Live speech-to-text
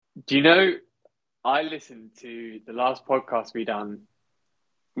Do you know, I listened to the last podcast we done,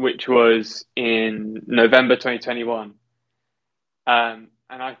 which was in November 2021. And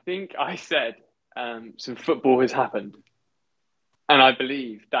I think I said some football has happened. And I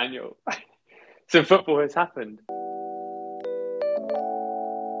believe, Daniel, some football has happened.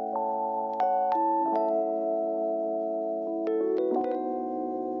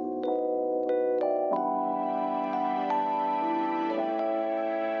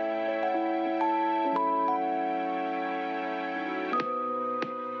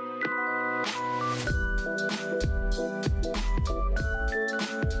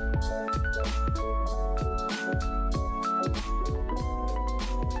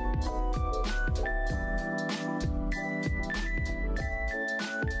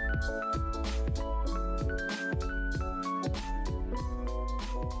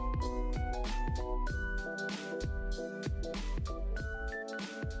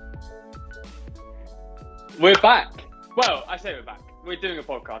 We're back. Well, I say we're back. We're doing a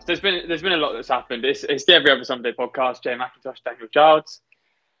podcast. There's been a lot that's happened. It's the Every Other Sunday podcast. Jay McIntosh, Daniel Childs.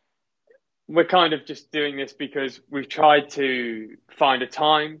 We're kind of just doing this because we've tried to find a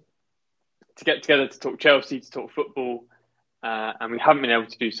time to get together to talk Chelsea, to talk football, and we haven't been able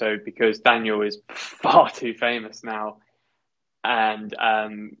to do so because Daniel is far too famous now, and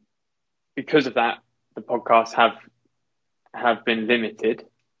because of that, the podcasts have been limited.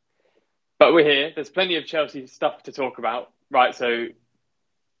 But we're here. There's plenty of Chelsea stuff to talk about, right? So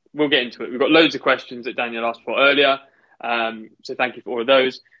we'll get into it. We've got loads of questions that Daniel asked for earlier. So thank you for all of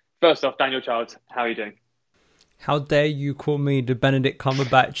those. First off, Daniel Childs, how are you doing? How dare you call me the Benedict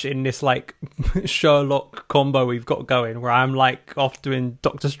Cumberbatch in this like Sherlock combo we've got going, where I'm like off doing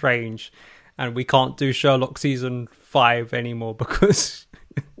Doctor Strange, and we can't do Sherlock season 5 anymore because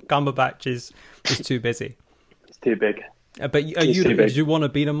Cumberbatch is too busy. It's too big. But do you want to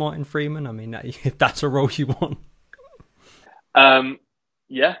be the Martin Freeman? I mean, if that's a role you want.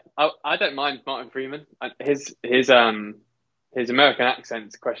 Yeah, I don't mind Martin Freeman. His American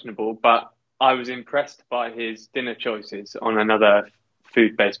accent's questionable, but I was impressed by his dinner choices on another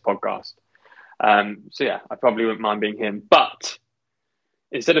food-based podcast. So yeah, I probably wouldn't mind being him. But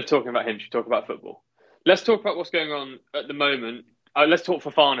instead of talking about him, should we talk about football? Let's talk about what's going on at the moment. Let's talk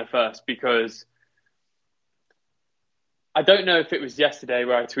Fofana first, because I don't know if it was yesterday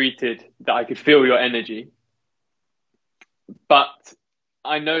where I tweeted that I could feel your energy, but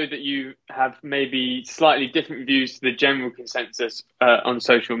I know that you have maybe slightly different views to the general consensus on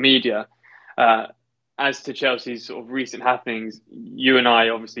social media. As to Chelsea's sort of recent happenings, you and I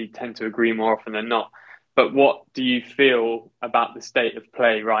obviously tend to agree more often than not. But what do you feel about the state of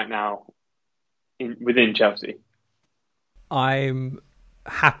play right now within Chelsea? I'm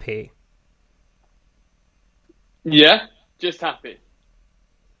happy. Yeah? Just happy.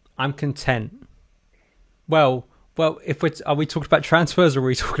 I'm content. Well, if are we talking about transfers, or are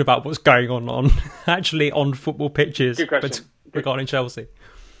we talking about what's going on actually on football pitches? Good question. Regarding Chelsea.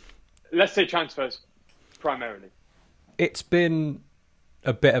 Let's say transfers primarily. It's been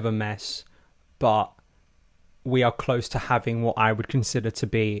a bit of a mess, but we are close to having what I would consider to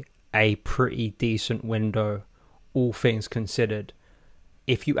be a pretty decent window, all things considered.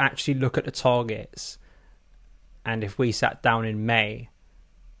 If you actually look at the targets, and if we sat down in May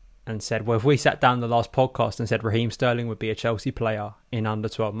and said, well, if we sat down the last podcast and said Raheem Sterling would be a Chelsea player in under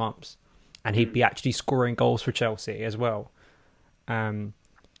 12 months, and he'd be actually scoring goals for Chelsea as well,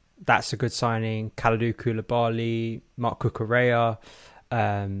 that's a good signing. Kalidou Koulibaly, Marc Cucurella,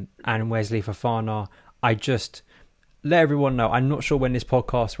 and Wesley Fofana. I just let everyone know, I'm not sure when we're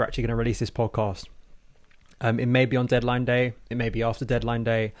actually going to release this podcast. It may be on deadline day. It may be after deadline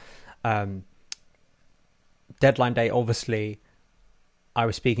day. Deadline day, obviously, I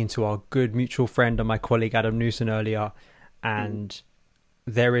was speaking to our good mutual friend and my colleague Adam Newson earlier, and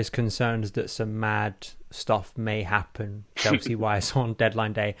there is concerns that some mad stuff may happen Chelsea-wise on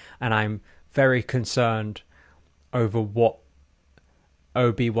deadline day, and I'm very concerned over what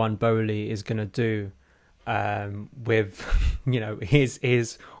Obi-Wan Bowley is going to do with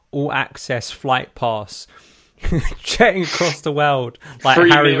his all-access flight pass jetting across the world like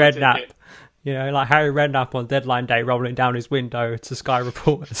Harry Redknapp. Ticket. Like Harry Redknapp on deadline day, rolling down his window to Sky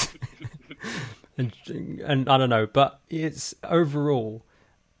reporters. and I don't know, but it's overall,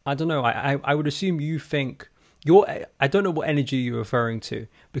 I don't know. I would assume you think I don't know what energy you're referring to,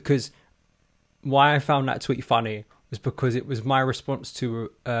 because why I found that tweet funny was because it was my response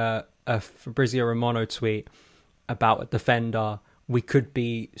to a Fabrizio Romano tweet about a defender we could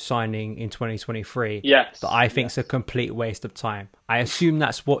be signing in 2023. Yes. That I think is a complete waste of time. I assume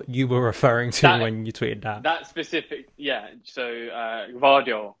that's what you were referring to when you tweeted that. That specific, yeah. So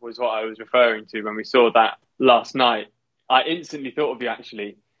Gvardiol was what I was referring to when we saw that last night. I instantly thought of you,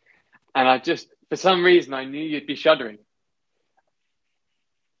 actually. And I just, for some reason, I knew you'd be shuddering.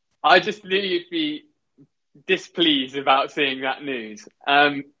 I just knew you'd be displeased about seeing that news.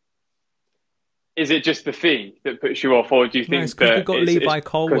 Is it just the fee that puts you off, or do you think that we've got Levi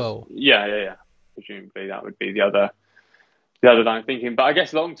Colwill? Yeah. Presumably that would be the other that I'm thinking. But I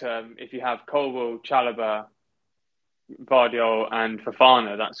guess long term, if you have Colwill, Chalobah, Gvardiol, and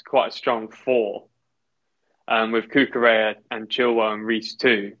Fofana, that's quite a strong four. With Cucurella and Chilwell and Reece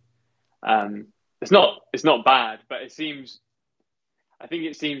too. It's not bad, but I think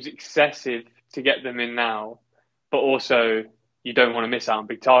it seems excessive to get them in now, but also you don't want to miss out on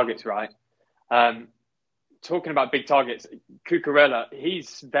big targets, right? Talking about big targets, Cucurella,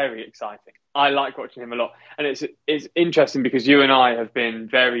 he's very exciting. I like watching him a lot. And it's interesting because you and I have been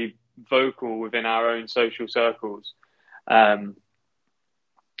very vocal within our own social circles about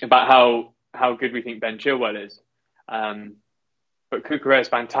how good we think Ben Chilwell is. But Cucurella is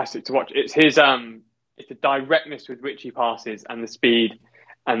fantastic to watch. It's his it's the directness with which he passes and the speed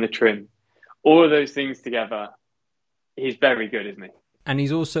and the trim. All of those things together, he's very good, isn't he? And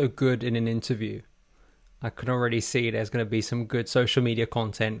he's also good in an interview. I can already see there's going to be some good social media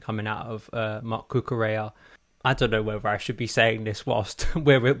content coming out of Marc Cucurella. I don't know whether I should be saying this whilst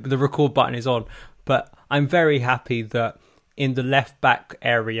the record button is on, but I'm very happy that in the left back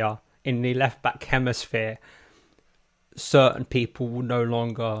area, in the left back hemisphere, certain people will no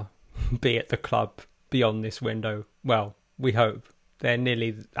longer be at the club beyond this window. Well, we hope. They're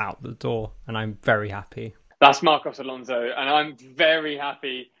nearly out the door, and I'm very happy. That's Marcos Alonso, and I'm very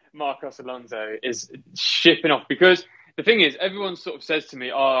happy Marcos Alonso is shipping off, because the thing is, everyone sort of says to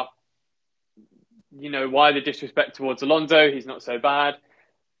me, why the disrespect towards Alonso? He's not so bad.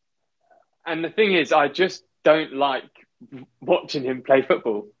 And the thing is, I just don't like watching him play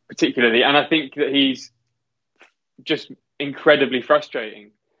football, particularly. And I think that he's just incredibly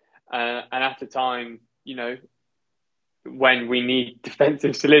frustrating. And at a time, when we need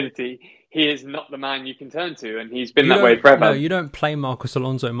defensive solidity, he is not the man you can turn to, and he's been that way forever. No, you don't play Marcos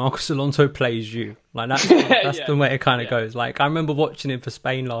Alonso. Marcos Alonso plays you. Like that's the way it kind of goes. Like I remember watching him for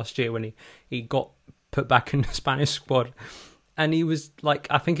Spain last year when he got put back in the Spanish squad, and he was like,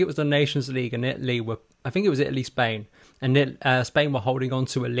 I think it was the Nations League, and Italy, Spain, and Spain were holding on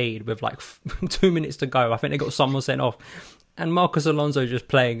to a lead with like 2 minutes to go. I think they got someone sent off, and Marcos Alonso just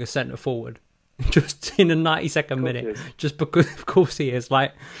playing a centre forward. Just in a 92nd minute, just because of course he is.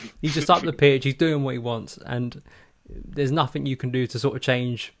 Like he's just up the pitch, he's doing what he wants, and there's nothing you can do to sort of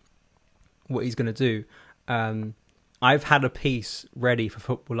change what he's going to do. I've had a piece ready for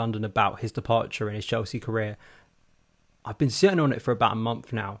Football London about his departure in his Chelsea career. I've been sitting on it for about a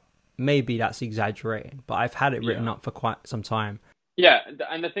month now. Maybe that's exaggerating, but I've had it written up for quite some time. Yeah,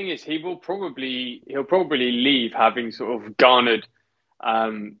 and the thing is, he'll probably leave having sort of garnered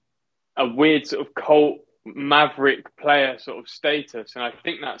a weird sort of cult maverick player sort of status, and I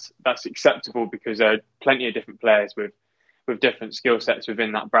think that's acceptable because there are plenty of different players with different skill sets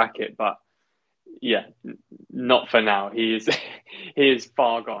within that bracket. But yeah, not for now. He is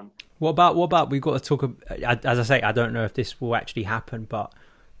far gone. What about we've got to talk? As I say, I don't know if this will actually happen, but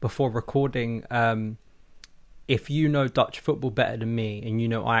before recording, if you know Dutch football better than me and you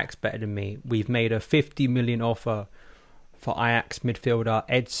know Ajax better than me, we've made a 50 million offer for Ajax midfielder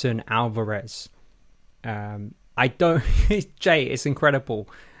Edson Alvarez. It's incredible.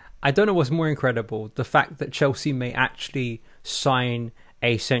 I don't know what's more incredible, the fact that Chelsea may actually sign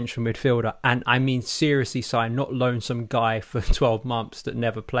a central midfielder, and I mean seriously sign, not loan some guy for 12 months that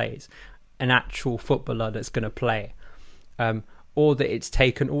never plays, an actual footballer that's going to play. Or that it's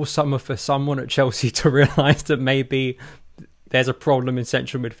taken all summer for someone at Chelsea to realise that maybe there's a problem in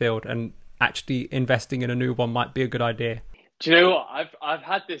central midfield and actually investing in a new one might be a good idea. Do you know what? I've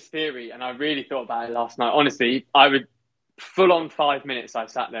had this theory, and I really thought about it last night. Honestly, I would full on 5 minutes. I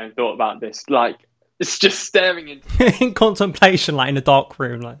sat there and thought about this, like it's just staring into in contemplation, like in a dark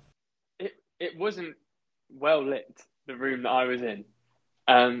room. Like it wasn't well lit, the room that I was in.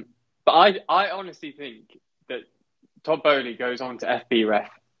 But I honestly think that Todd Bowley goes on to FBref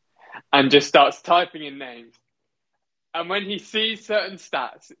and just starts typing in names, and when he sees certain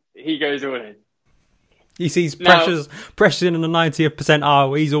stats, he goes all in. He sees pressures in the 90th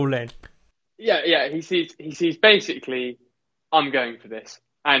percentile. He's all in. Yeah. He sees basically, I'm going for this,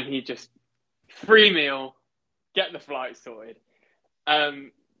 and he just free meal, get the flight sorted.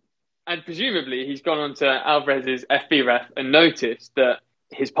 And presumably he's gone onto Alvarez's FB ref and noticed that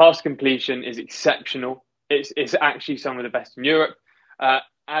his pass completion is exceptional. It's actually some of the best in Europe,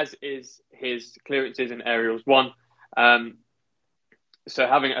 as is his clearances and aerials won. So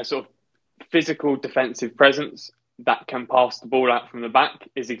having a sort of physical defensive presence that can pass the ball out from the back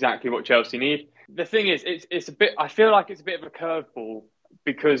is exactly what Chelsea need. The thing is, it's a bit. I feel like it's a bit of a curveball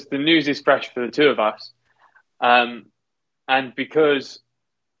because the news is fresh for the two of us, and because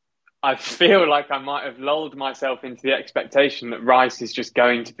I feel like I might have lulled myself into the expectation that Rice is just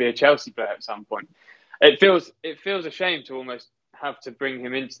going to be a Chelsea player at some point. It feels a shame to almost have to bring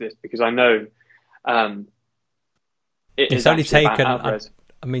him into this because I know it's only taken.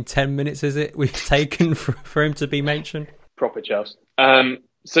 I mean, 10 minutes is it we've taken for him to be mentioned? Proper Chelsea.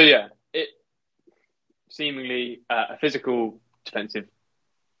 So yeah, it seemingly a physical defensive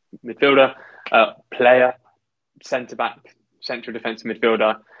midfielder, player, centre back, central defensive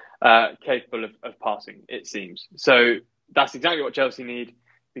midfielder. Capable of passing, it seems. So that's exactly what Chelsea need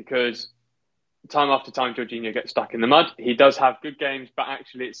because time after time, Jorginho gets stuck in the mud. He does have good games, but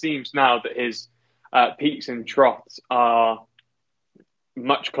actually it seems now that his peaks and troughs are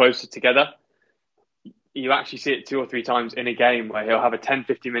much closer together. You actually see it 2 or 3 times in a game where he'll have a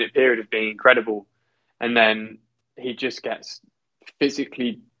 10-15 minute period of being incredible and then he just gets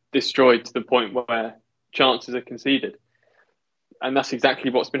physically destroyed to the point where chances are conceded. And that's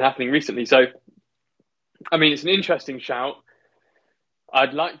exactly what's been happening recently. So, I mean, it's an interesting shout.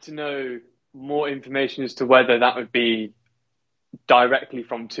 I'd like to know more information as to whether that would be directly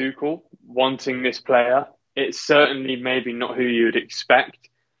from Tuchel wanting this player. It's certainly maybe not who you would expect.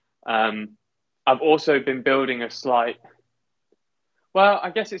 I've also been building a slight... Well,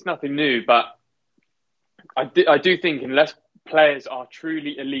 I guess it's nothing new, but I do think unless players are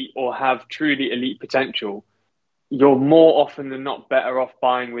truly elite or have truly elite potential, you're more often than not better off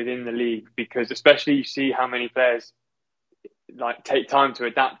buying within the league because especially you see how many players like take time to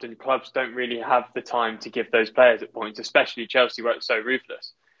adapt and clubs don't really have the time to give those players at points, especially Chelsea where it's so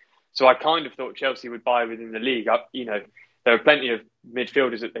ruthless. So I kind of thought Chelsea would buy within the league. There are plenty of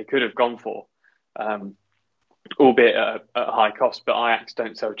midfielders that they could have gone for, albeit at a high cost, but Ajax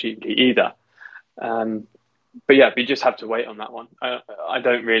don't sell cheaply either. But yeah, we just have to wait on that one. I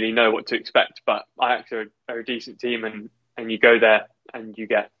don't really know what to expect, but Ajax are a decent team and you go there and you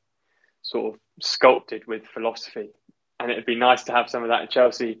get sort of sculpted with philosophy. And it'd be nice to have some of that at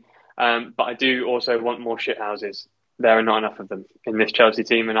Chelsea. But I do also want more shithouses. There are not enough of them in this Chelsea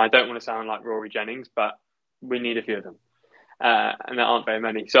team. And I don't want to sound like Rory Jennings, but we need a few of them. And there aren't very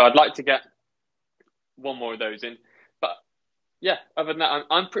many. So I'd like to get one more of those in. But yeah, other than that,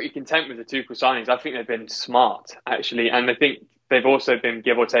 I'm pretty content with the Tuchel signings. I think they've been smart, actually. And I think they've also been,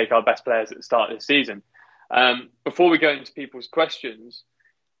 give or take, our best players at the start of this season. Before we go into people's questions,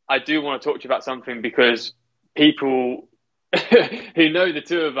 I do want to talk to you about something because people who know the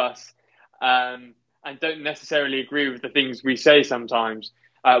two of us and don't necessarily agree with the things we say sometimes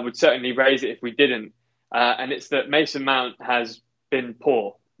would certainly raise it if we didn't. And it's that Mason Mount has been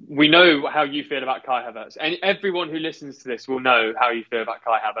poor. We know how you feel about Kai Havertz. And everyone who listens to this will know how you feel about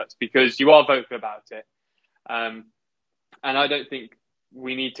Kai Havertz because you are vocal about it. And I don't think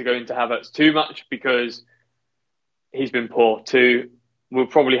we need to go into Havertz too much because he's been poor too. We'll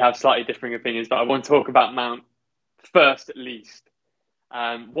probably have slightly differing opinions, but I want to talk about Mount first at least.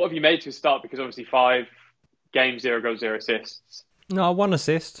 What have you made to a start? Because obviously 5 games, 0 goals, 0 assists. No, 1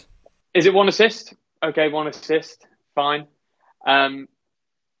 assist. Is it 1 assist? Okay, 1 assist. Fine.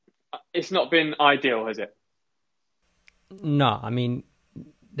 It's not been ideal, has it? No, I mean,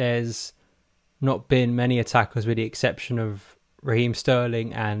 there's not been many attackers with the exception of Raheem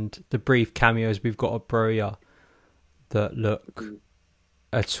Sterling and the brief cameos we've got at Broja that look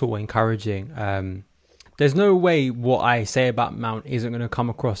at all encouraging. There's no way what I say about Mount isn't going to come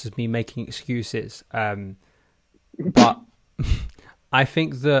across as me making excuses. But I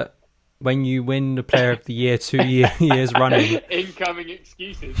think that when you win the Player of the Year 2 years running... Incoming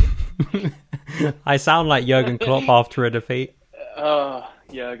excuses. I sound like Jurgen Klopp after a defeat. Oh,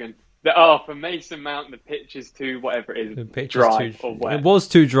 Jurgen. For Mason Mount, the pitch is too, whatever it is, the pitch dry is too, or wet. It was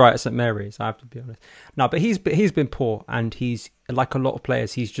too dry at St Mary's, I have to be honest. No, but he's been poor, and he's, like a lot of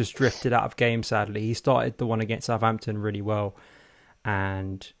players, he's just drifted out of games, sadly. He started the one against Southampton really well,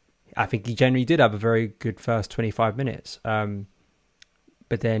 and I think he generally did have a very good first 25 minutes.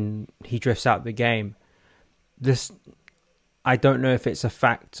 But then he drifts out the game. I don't know if it's a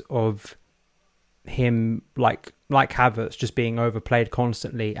fact of him, like Havertz, just being overplayed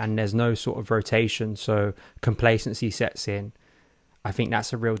constantly and there's no sort of rotation, so complacency sets in. I think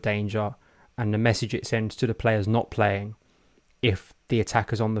that's a real danger, and the message it sends to the players not playing if the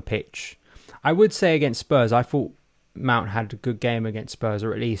attacker's on the pitch. I would say against Spurs, I thought Mount had a good game against Spurs,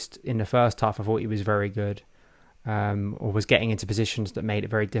 or at least in the first half, I thought he was very good, or was getting into positions that made it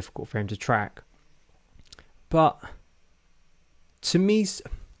very difficult for him to track. But to me,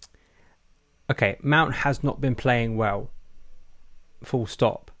 okay, Mount has not been playing well, full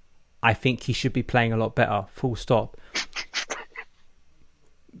stop. I think he should be playing a lot better, full stop.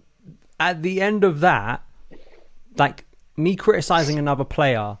 At the end of that, like, me criticising another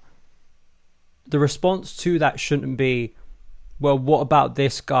player, the response to that shouldn't be, well, what about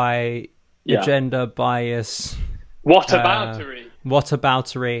this guy? Yeah. Agenda bias. Whataboutery.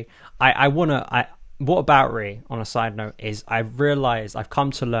 Whataboutery. Whataboutery, on a side note, is I've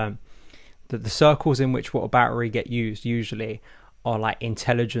come to learn that the circles in which whataboutery get used usually are like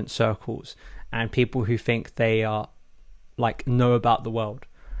intelligent circles and people who think they are like know about the world.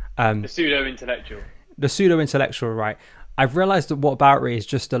 The pseudo-intellectual. The pseudo-intellectual, right? I've realised that whataboutery is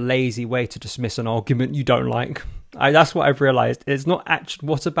just a lazy way to dismiss an argument you don't like. That's what I've realised. It's not actually...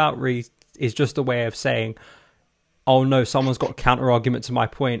 Whataboutery is just a way of saying, oh no, someone's got a counter-argument to my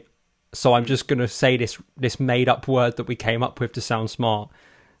point, so I'm just going to say this made-up word that we came up with to sound smart.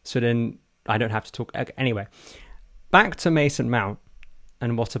 So then I don't have to talk... Anyway, back to Mason Mount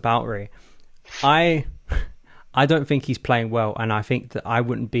and whataboutery. I don't think he's playing well, and I think that I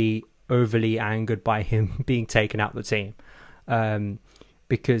wouldn't be overly angered by him being taken out of the team,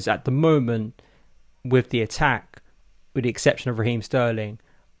 because at the moment with the attack, with the exception of Raheem Sterling,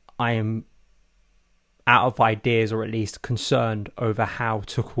 I am out of ideas, or at least concerned over how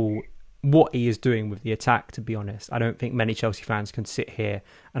Tuchel, what he is doing with the attack. To be honest, I don't think many Chelsea fans can sit here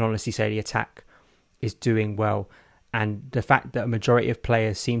and honestly say the attack is doing well, and the fact that a majority of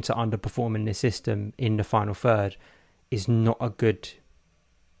players seem to underperform in this system in the final third is not a good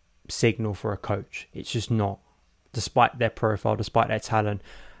signal for a coach. It's just not, despite their profile, despite their talent.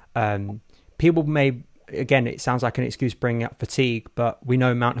 People may, again, it sounds like an excuse bringing up fatigue, but we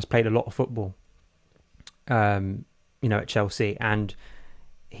know Mount has played a lot of football at Chelsea, and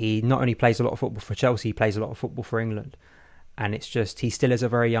he not only plays a lot of football for Chelsea, he plays a lot of football for England, and it's just, he still is a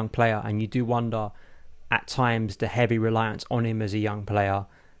very young player, and you do wonder at times the heavy reliance on him as a young player,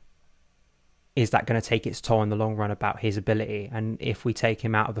 is that going to take its toll in the long run about his ability? And if we take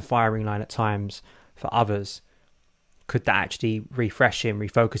him out of the firing line at times for others, could that actually refresh him,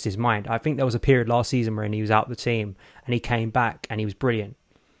 refocus his mind? I think there was a period last season where he was out of the team and he came back and he was brilliant.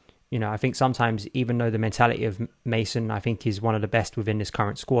 I think sometimes, even though the mentality of Mason, I think, is one of the best within this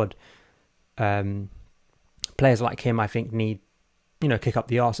current squad, players like him, I think, need, kick up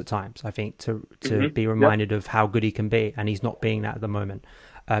the arse at times, I think, to be reminded of how good he can be, and he's not being that at the moment.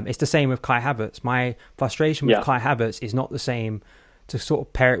 It's the same with Kai Havertz. My frustration with Kai Havertz is not the same, to sort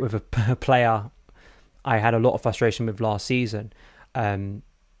of pair it with a player I had a lot of frustration with last season,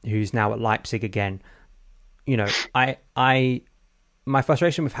 who's now at Leipzig again. My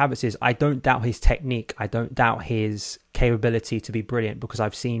frustration with Havertz is I don't doubt his technique. I don't doubt his capability to be brilliant, because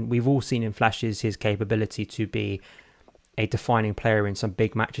we've all seen in flashes his capability to be a defining player in some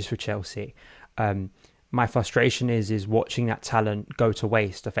big matches for Chelsea. My frustration is watching that talent go to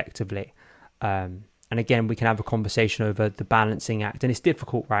waste effectively. And again, we can have a conversation over the balancing act, and it's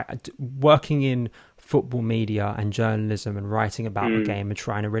difficult, right? Working in football media and journalism and writing about the game and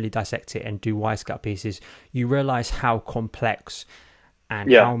trying to really dissect it and do Wisecut pieces, you realise how complex and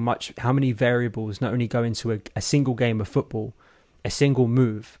how many variables not only go into a single game of football, a single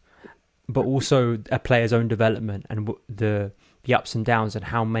move, but also a player's own development and the ups and downs, and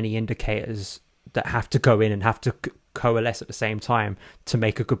how many indicators that have to go in and have to coalesce at the same time to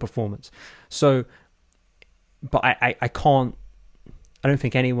make a good performance. So, but I don't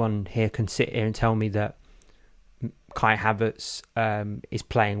think anyone here can sit here and tell me that Kai Havertz is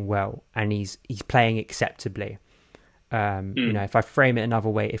playing well and he's playing acceptably. If I frame it another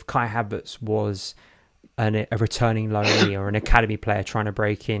way, if Kai Havertz was a returning loanee or an academy player trying to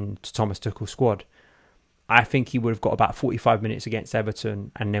break into Thomas Tuchel's squad, I think he would have got about 45 minutes against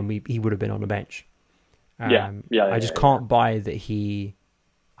Everton, and then he would have been on the bench. I just can't buy that he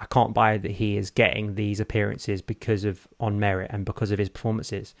is getting these appearances because of on merit and because of his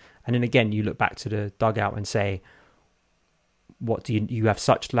performances. And then again, you look back to the dugout and say, what do you have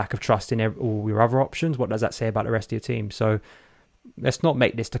such lack of trust in all your other options? What does that say about the rest of your team? So let's not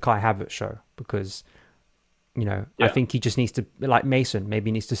make this the Kai Havertz show, because I think he just needs to, like Mason,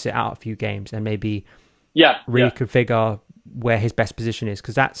 maybe needs to sit out a few games and maybe reconfigure where his best position is,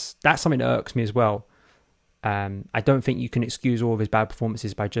 because that's something that irks me as well. I don't think you can excuse all of his bad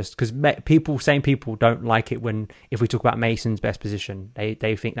performances by just, because same people don't like it if we talk about Mason's best position.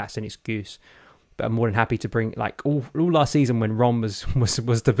 They think that's an excuse. but I'm more than happy to bring, like, all last season when Ron was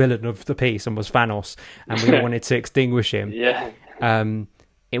the villain of the piece and was Thanos, and we wanted to extinguish him. Yeah.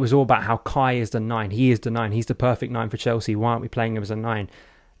 It was all about how Kai is the 9. He is the 9. He's the perfect 9 for Chelsea. Why aren't we playing him as a 9?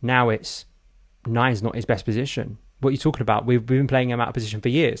 Now it's 9's not his best position. What are you talking about? We've been playing him out of position for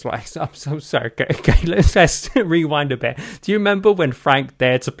years. Like, I'm so sorry. Okay, let's rewind a bit. Do you remember when Frank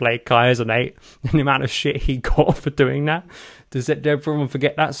dared to play Kai as an 8 and the amount of shit he got for doing that? Does everyone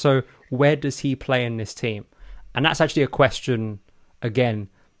forget that? So where does he play in this team? And that's actually a question, again,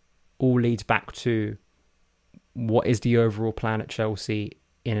 all leads back to what is the overall plan at Chelsea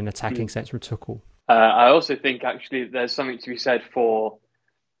in an attacking sense from Tuchel? I also think, actually, there's something to be said for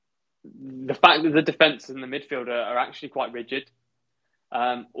the fact that the defence and the midfielder are actually quite rigid,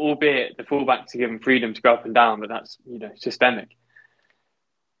 albeit the fullbacks are given freedom to go up and down, but that's, systemic.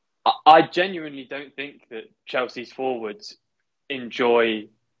 I genuinely don't think that Chelsea's forwards enjoy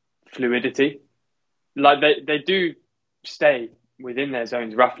fluidity. Like, they do stay within their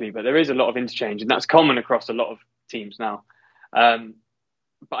zones roughly, but there is a lot of interchange, and that's common across a lot of teams now.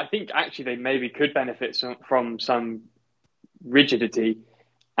 But I think actually they maybe could benefit from some rigidity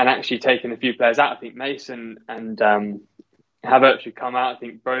and actually taking a few players out. I think Mason and Havertz should come out. I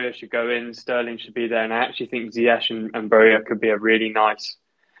think Broja should go in. Sterling should be there. And I actually think Ziyech and Broja could be a really nice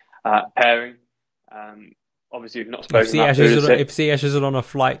pairing. Obviously, we've not spoken about if Ziyech is on a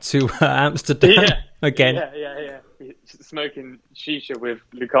flight to Amsterdam again. Yeah. Smoking shisha with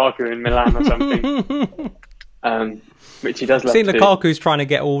Lukaku in Milan or something. Which he does love to do. Lukaku's trying to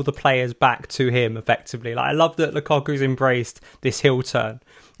get all the players back to him effectively. Like, I love that Lukaku's embraced this heel turn,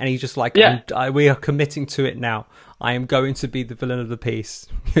 and he's just like, we are committing to it now. I am going to be the villain of the piece.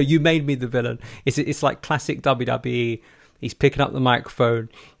 You made me the villain. It's like classic WWE. He's picking up the microphone.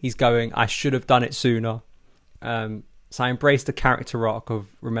 He's going, I should have done it sooner. So I embraced the character arc of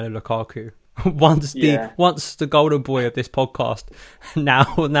Romelu Lukaku. Once the golden boy of this podcast,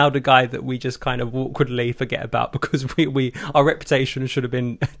 now the guy that we just kind of awkwardly forget about because our reputation should have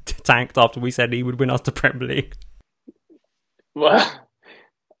been tanked after we said he would win us the Premier League. Well,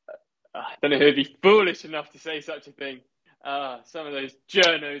 I don't know who'd be foolish enough to say such a thing. Some of those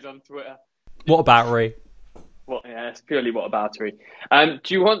journos on Twitter. What about Ray? Well, yeah, it's purely whataboutery.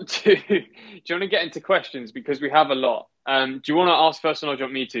 Do you want to get into questions, because we have a lot? Do you want to ask first, or do you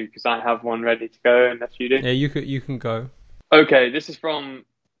want me to? Because I have one ready to go, unless you do. Yeah, you can go. Okay, this is from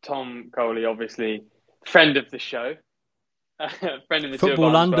Tom Coley, obviously friend of the show, friend of the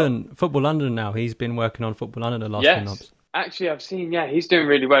Football London. Now he's been working on Football London the last few months. Actually, I've seen. Yeah, he's doing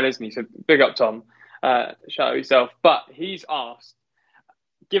really well, isn't he? So big up, Tom. Shout out yourself. But he's asked,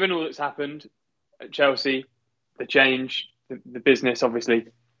 given all that's happened at Chelsea, the change, the business, obviously,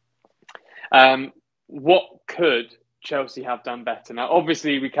 what could Chelsea have done better? Now,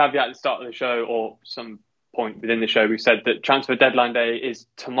 obviously, we caveat at the start of the show, or some point within the show, we said that transfer deadline day is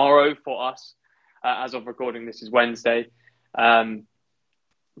tomorrow for us. As of recording, this is Wednesday. But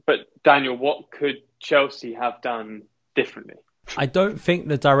Daniel, what could Chelsea have done differently? I don't think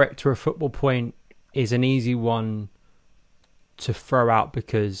the director of football point is an easy one to throw out,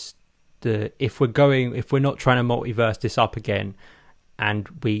 because if we're not trying to multiverse this up again, and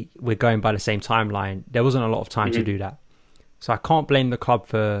we're going by the same timeline, there wasn't a lot of time to do that. So I can't blame the club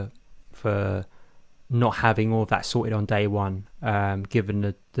for not having all of that sorted on day one,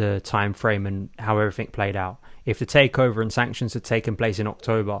 given the time frame and how everything played out. If the takeover and sanctions had taken place in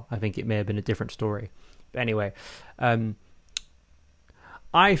October, I think it may have been a different story. But anyway,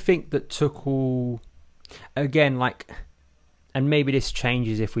 I think that Tuchel, again, and maybe this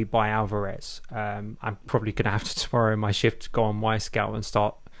changes if we buy Alvarez. I'm probably going to have to tomorrow in my shift to go on Scout and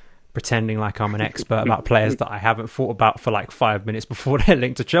start pretending like I'm an expert about players that I haven't thought about for like 5 minutes before they're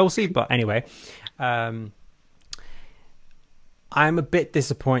linked to Chelsea. But anyway, I'm a bit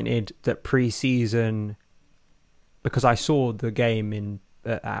disappointed that pre-season, because I saw the game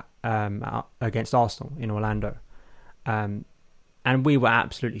against Arsenal in Orlando, and we were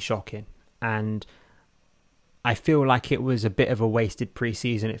absolutely shocking. And I feel like it was a bit of a wasted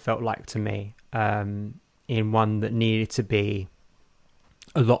pre-season, it felt like to me, in one that needed to be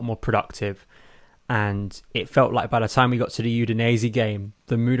a lot more productive. And it felt like by the time we got to the Udinese game,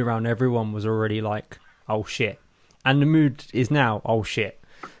 the mood around everyone was already like, oh shit. And the mood is now, oh shit.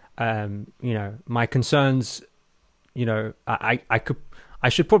 My concerns, I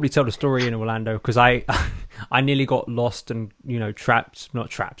should probably tell the story in Orlando, because I nearly got lost and, not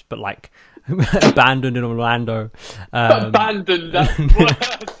trapped, but like abandoned in Orlando. Abandoned, that word.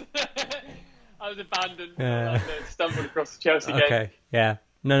 I was abandoned in Orlando and stumbled across the Chelsea game. Okay, yeah.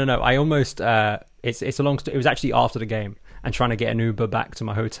 No. I almost, it's a long story. It was actually after the game, and trying to get an Uber back to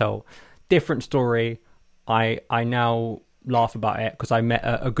my hotel different story. I now laugh about it because I met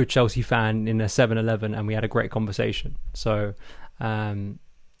a good Chelsea fan in a 7-Eleven and we had a great conversation. So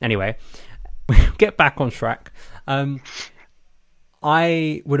anyway, get back on track.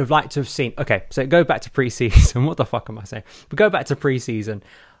 I would have liked to have seen... Okay, so go back to pre-season. What the fuck am I saying? But go back to pre-season.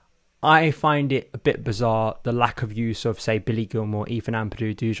 I find it a bit bizarre, the lack of use of, say, Billy Gilmore, Ethan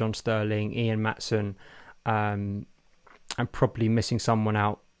Ampadu, Dujon Sterling, Ian Matson. I'm probably missing someone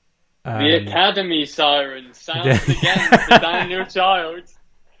out. The Academy siren sounds again for Daniel Childs.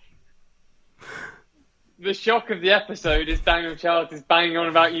 The shock of the episode is Daniel Childs is banging on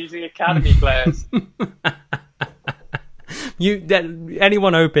about using Academy players.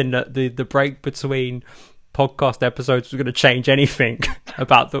 Anyone hoping that the break between podcast episodes was going to change anything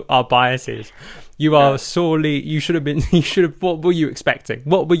about our biases? You are sorely. You should have been. You should have. What were you expecting?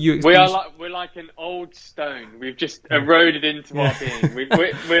 What were you expecting? We're like an old stone. We've just eroded into our being.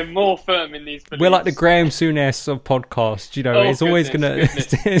 We're more firm in these beliefs. We're like the Graham Souness of podcasts. You know, it's always going to.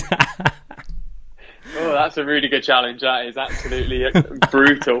 Oh, that's a really good challenge. That is absolutely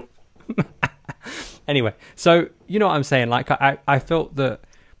brutal. Anyway, so you know what I'm saying? Like I felt that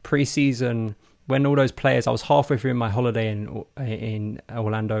pre-season, when all those players, I was halfway through my holiday in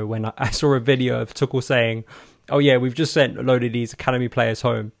Orlando when I saw a video of Tuchel saying, "Oh yeah, we've just sent a load of these academy players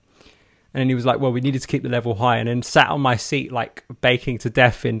home," and he was like, "Well, we needed to keep the level high," and then sat on my seat like baking to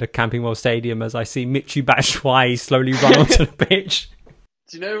death in the Camping World Stadium as I see Michy Batshuayi slowly run onto the pitch.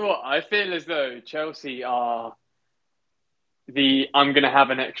 Do you know what? I feel as though Chelsea are the "I'm going to have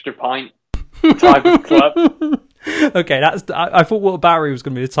an extra pint" type of club. Okay, I thought Water Barry was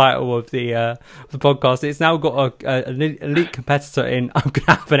going to be the title of the podcast. It's now got an elite competitor in "I'm going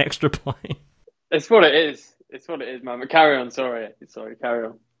to have an extra pint." It's what it is. It's what it is, man. But carry on. Sorry, carry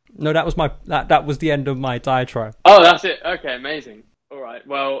on. No, that was that was the end of my diatribe. Oh, that's it. Okay, amazing. All right.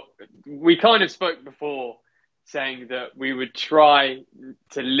 Well, we kind of spoke before, saying that we would try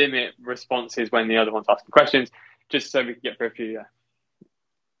to limit responses when the other one's asking questions, just so we can get through a few. Yeah.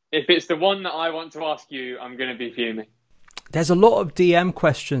 If it's the one that I want to ask you, I'm going to be fuming. There's a lot of DM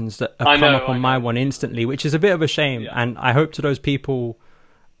questions that have come up on my one instantly, which is a bit of a shame. Yeah. And I hope to those people...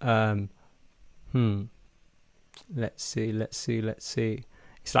 Let's see.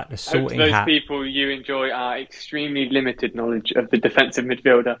 It's like the sorting hat. Those people, you enjoy our extremely limited knowledge of the defensive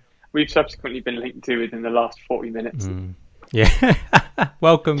midfielder we've subsequently been linked to within the last 40 minutes. Yeah.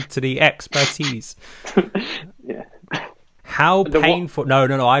 Welcome to the expertise. Yeah. How painful...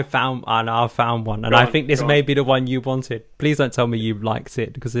 No, I found one. And I think this may be the one you wanted. Please don't tell me you liked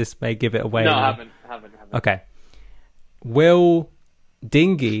it, because this may give it away. No, I haven't. Okay. Will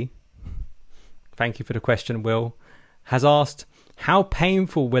Dingy, thank you for the question, Will, has asked, how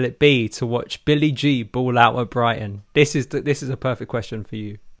painful will it be to watch Billy G ball out at Brighton? This is a perfect question for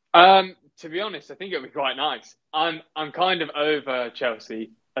you. To be honest, I think it'll be quite nice. I'm kind of over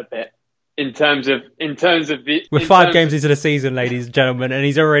Chelsea a bit. In terms of we're 5 games into the season, ladies and gentlemen, and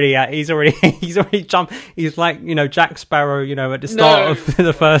he's already jumped. He's like, Jack Sparrow, at the start of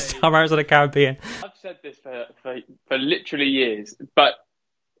the first Pirates of the Caribbean. I've said this for literally years, but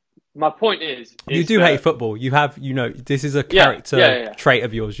my point is you do hate football. You have, this is a character trait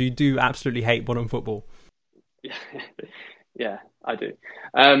of yours. You do absolutely hate modern football. Yeah, I do.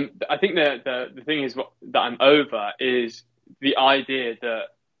 I think the thing is that I'm over is the idea that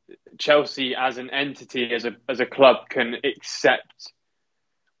Chelsea as an entity, as a club, can accept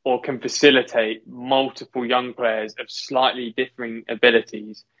or can facilitate multiple young players of slightly differing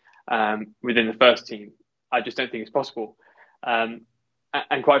abilities within the first team. I just don't think it's possible. And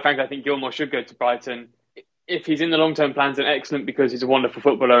quite frankly, I think Gilmore should go to Brighton. If he's in the long-term plans, then excellent, because he's a wonderful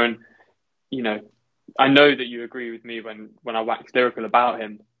footballer. And, I know that you agree with me when I wax lyrical about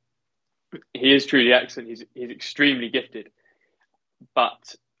him. He is truly excellent. He's extremely gifted.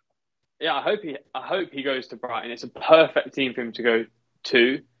 But yeah, I hope he goes to Brighton. It's a perfect team for him to go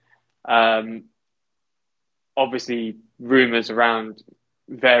to. Obviously, rumours around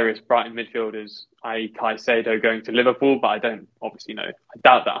various Brighton midfielders, i.e. Caicedo, going to Liverpool, but I don't obviously know. I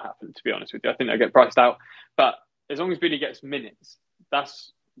doubt that'll happen, to be honest with you. I think they'll get priced out. But as long as Billy gets minutes,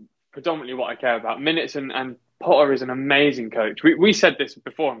 that's predominantly what I care about. Minutes, and Potter is an amazing coach. We said this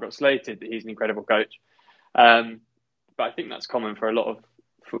before and got slated that he's an incredible coach. But I think that's common for a lot of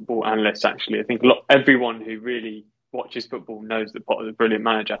football analysts, actually. I think everyone who really watches football knows that Potter's a brilliant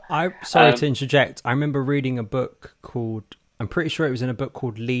manager. Sorry to interject. I remember reading a book called, I'm pretty sure it was in a book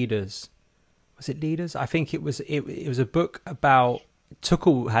called Leaders. Was it Leaders? I think it was a book about,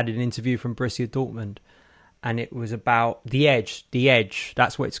 Tuchel had an interview from Borussia Dortmund, and it was about The Edge.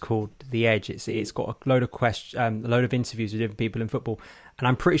 That's what it's called, The Edge. It's got a load of interviews with different people in football. And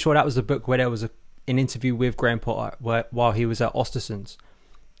I'm pretty sure that was the book where there was an interview with Graham Potter while he was at Ostersund's,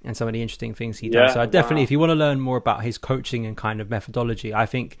 and some of the interesting things he done. So I definitely, if you want to learn more about his coaching and kind of methodology, I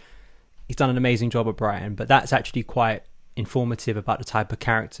think he's done an amazing job at Brighton. But that's actually quite informative about the type of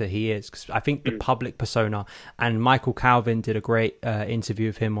character he is, because I think the public persona, and Michael Calvin did a great interview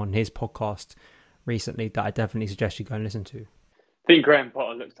of him on his podcast recently that I definitely suggest you go and listen to. I think Graham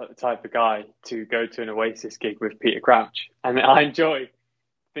Potter looks like the type of guy to go to an Oasis gig with Peter Crouch, and I enjoy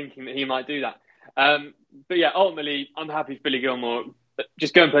thinking that he might do that. But yeah, ultimately, I'm happy for Billy Gilmour.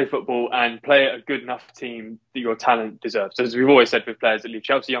 Just go and play football and play at a good enough team that your talent deserves. As we've always said with players that leave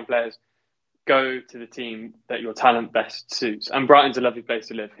Chelsea, young players, go to the team that your talent best suits. And Brighton's a lovely place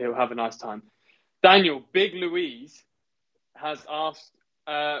to live. He'll have a nice time. Daniel, Big Louise, has asked,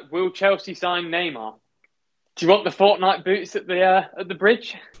 will Chelsea sign Neymar? Do you want the Fortnite boots at the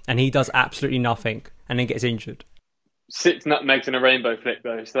bridge? And he does absolutely nothing and then gets injured. 6 nutmegs and a rainbow flick,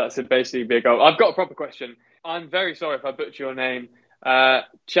 though. So that's basically a big goal. I've got a proper question. I'm very sorry if I butcher your name.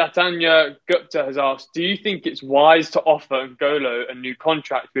 Chaitanya Gupta has asked, do you think it's wise to offer N'Golo a new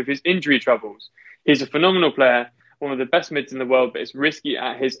contract with his injury troubles? He's a phenomenal player, one of the best mids in the world, but it's risky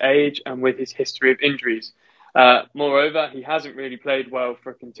at his age and with his history of injuries. Moreover, he hasn't really played well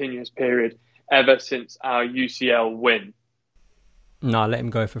for a continuous period ever since our UCL win. No, let him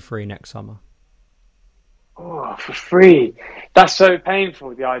go for free next summer. Oh, for free. That's so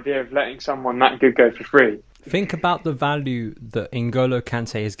painful, the idea of letting someone that good go for free. Think about the value that N'Golo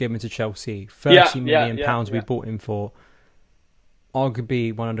Kante has given to Chelsea. £30 million pounds we bought him for.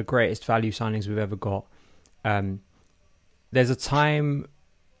 Arguably one of the greatest value signings we've ever got. There's a time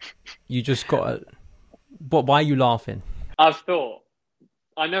you just got to... Why are you laughing? I know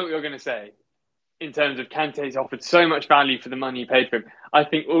what you're going to say. In terms of Kante's offered so much value for the money you paid for him. I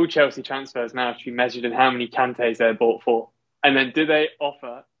think all Chelsea transfers now should be measured in how many Kantes they're bought for. And then do they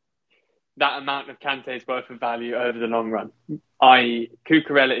offer that amount of Kante's worth of value over the long run? I.e.,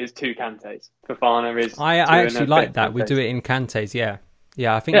 Cucurella is 2 Kantes. Fofana is... I actually like that. Kantes. We do it in Kantes, yeah.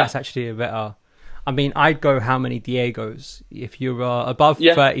 Yeah, I think that's actually a better... I mean, I'd go how many Diegos? If you're above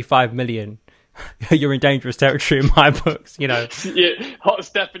 35 million... You're in dangerous territory in my books, you know. Hot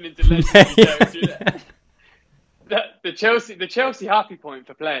stepping into legendary territory. The Chelsea happy point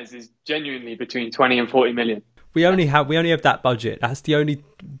for players is genuinely between 20 and 40 million. We only have that budget. That's the only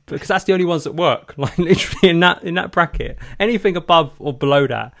ones that work. Like literally in that bracket, anything above or below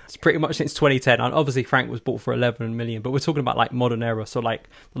that, it's pretty much since 2010. And obviously Frank was bought for 11 million, but we're talking about like modern era, so like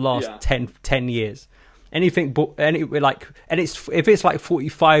the last 10 years. Anything, if it's like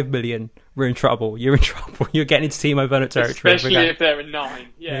 45 million, we're in trouble. You're in trouble. You're getting into Timo Werner territory. Especially if they're a 9.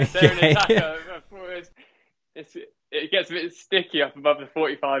 Yeah, if they're an attacker, it gets a bit sticky up above the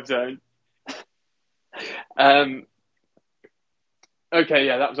 45 zone. Okay,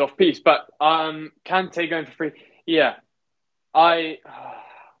 that was off piece. But Kante going for free. Yeah, the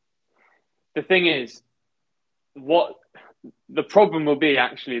thing is, what the problem will be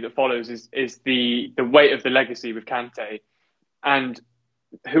actually that follows is the weight of the legacy with Kante, and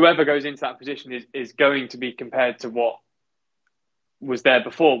whoever goes into that position is going to be compared to what was there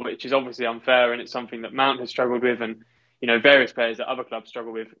before, which is obviously unfair, and it's something that Mount has struggled with, and various players at other clubs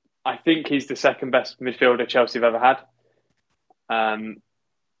struggle with. I think he's the second best midfielder Chelsea have ever had.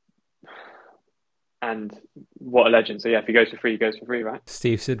 And what a legend. So yeah, if he goes for free, he goes for free, right?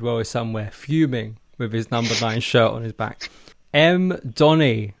 Steve Sidwell is somewhere fuming with his number 9 shirt on his back. M.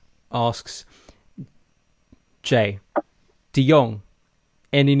 Donny asks, Jay, De Jong,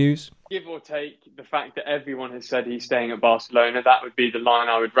 any news? Give or take the fact that everyone has said he's staying at Barcelona, that would be the line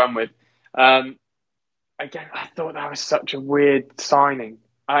I would run with. Again, I thought that was such a weird signing.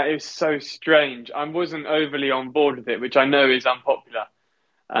 It was so strange. I wasn't overly on board with it, which I know is unpopular.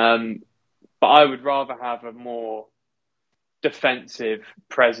 But I would rather have a more defensive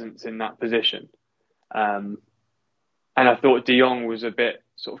presence in that position. And I thought De Jong was a bit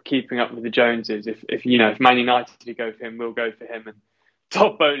sort of keeping up with the Joneses. If Man United to go for him, we'll go for him. And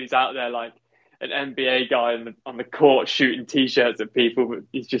Todd Bowley's out there like an NBA guy on the court shooting T-shirts at people, but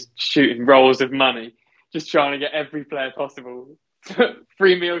he's just shooting rolls of money, just trying to get every player possible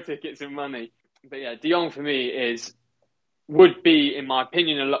free meal tickets and money. But yeah, De Jong for me would be, in my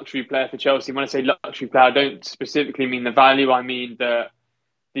opinion, a luxury player for Chelsea. When I say luxury player, I don't specifically mean the value. I mean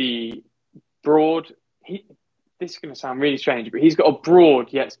the broad. This is going to sound really strange, but he's got a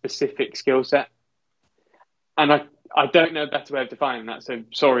broad yet specific skill set. And I don't know a better way of defining that, so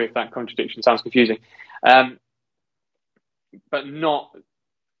sorry if that contradiction sounds confusing. But not,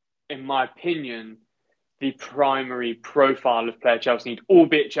 in my opinion, the primary profile of player Chelsea need,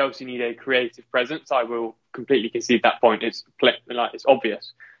 albeit Chelsea need a creative presence. I will completely concede that point. It's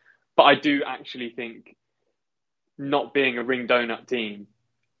obvious. But I do actually think not being a ring donut team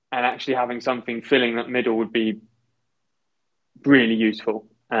and actually having something filling that middle would be really useful.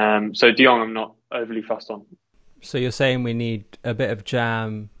 So De Jong, I'm not overly fussed on. So you're saying we need a bit of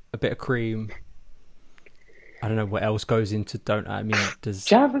jam, a bit of cream. I don't know what else goes into donut. I mean, does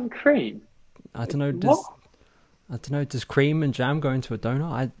jam and cream? I don't know. Does cream and jam go into a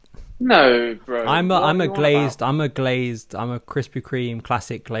donut? No, bro. I'm a Krispy Kreme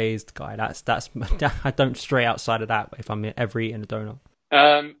classic glazed guy. That's I don't stray outside of that if I'm ever eating a donut.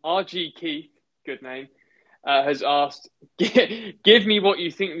 RG Keith, good name, has asked, give me what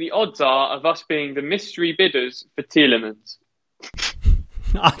you think the odds are of us being the mystery bidders for Tielemans.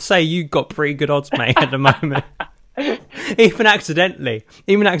 I'd say you got pretty good odds, mate, at the moment. Even accidentally,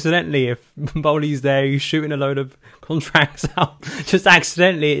 if Bowley's there, he's shooting a load of contracts out. Just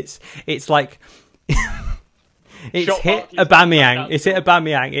accidentally, it's like it's Shot hit Aubameyang. It's hit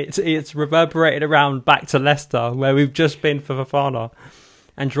Aubameyang. It's reverberated around back to Leicester, where we've just been for Fofana,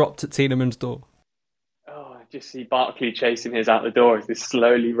 and dropped at Tielemans' door. Oh, I just see Barkley chasing his out the door as this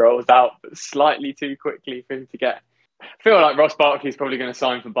slowly rolls out, but slightly too quickly for him to get. I feel like Ross Barkley's probably going to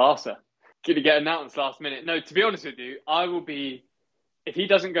sign for Barca. Going to get announced last minute. No, to be honest with you, I will be, if he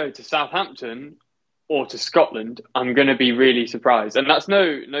doesn't go to Southampton or to Scotland, I'm going to be really surprised. And that's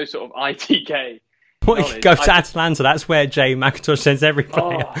no sort of ITK. What, if you go to Atalanta? That's where Jay McIntosh sends every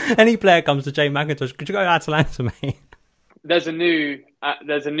player. Oh. Any player comes to Jay McIntosh. Could you go to Atalanta, mate? There's a new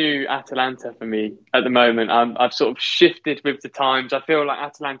Atalanta for me at the moment. I've sort of shifted with the times. I feel like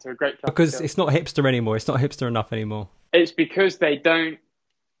Atalanta are a great club. Because it's not hipster anymore. It's not hipster enough anymore. It's because they don't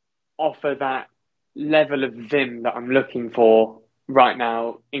offer that level of vim that I'm looking for right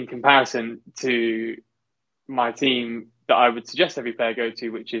now in comparison to my team that I would suggest every player go to,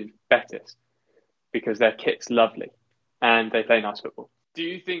 which is Betis, because their kit's lovely and they play nice football. Do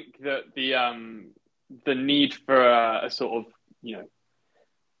you think that the need for a sort of,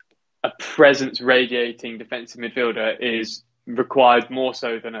 a presence radiating defensive midfielder is required more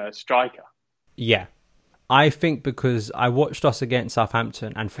so than a striker? Yeah. I think because I watched us against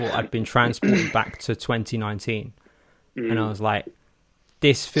Southampton and thought I'd been transported back to 2019. And I was like,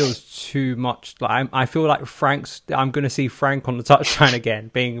 this feels too much. Like I feel like I'm going to see Frank on the touchline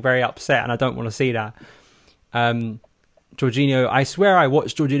again, being very upset, and I don't want to see that. Jorginho, I swear I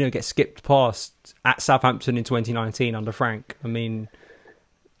watched Jorginho get skipped past at Southampton in 2019 under Frank. I mean,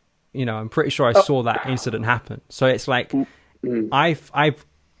 I'm pretty sure I saw that incident happen. So it's like, I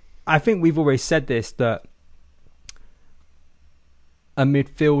think we've always said this, that a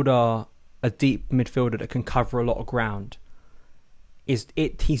deep midfielder that can cover a lot of ground,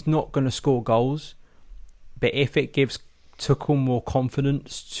 he's not going to score goals, but if it gives Tuchel more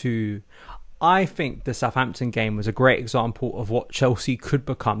confidence to... I think the Southampton game was a great example of what Chelsea could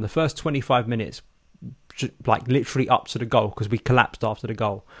become. The first 25 minutes, like literally up to the goal, because we collapsed after the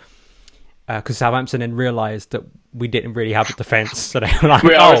goal. Because Southampton then realised that we didn't really have a defence, so they were like,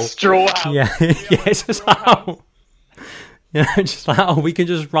 we are a straw house. Yeah, it's just like, just like, we can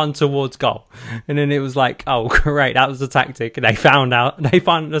just run towards goal. And then it was like, oh, great, that was the tactic. And they found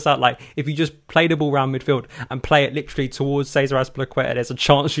us out, like, if you just play the ball around midfield and play it literally towards Cesar Azpilicueta, there's a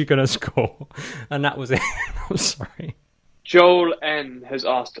chance you're going to score. And that was it. I'm sorry. Joel N has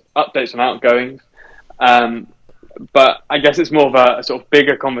asked updates on outgoings. But I guess it's more of a sort of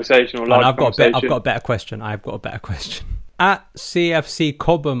bigger conversation or larger conversation. I've got a better question. At CFC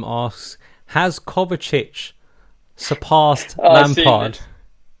Cobham asks, has Kovacic surpassed Lampard?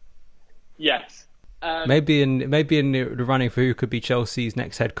 Yes. Maybe in the running for who could be Chelsea's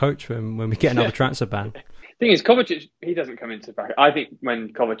next head coach when we get another transfer ban. Thing is, Kovacic, he doesn't come into bracket. I think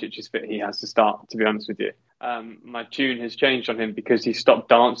when Kovacic is fit, he has to start, to be honest with you. My tune has changed on him because he stopped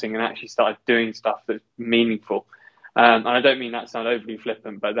dancing and actually started doing stuff that's meaningful. And I don't mean that sound overly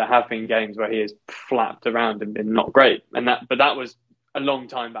flippant, but there have been games where he has flapped around and been not great. But that was a long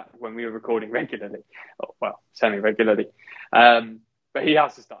time back when we were recording regularly. Well, semi-regularly. But he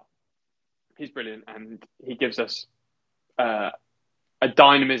has to start. He's brilliant, and he gives us a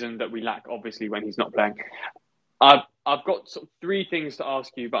dynamism that we lack, obviously, when he's not playing. I've got sort of 3 things to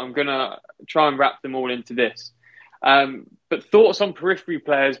ask you, but I'm going to try and wrap them all into this. But thoughts on periphery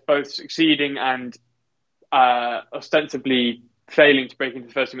players both succeeding and ostensibly failing to break into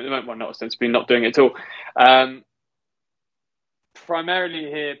the first team at the moment. Well, not ostensibly, not doing it at all.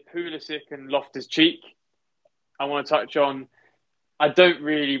 Primarily here, Pulisic and Loftus-Cheek. I want to touch on. I don't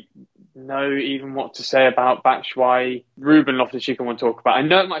really know even what to say about Batshuayi. Ruben Loftus-Cheek I want to talk about. I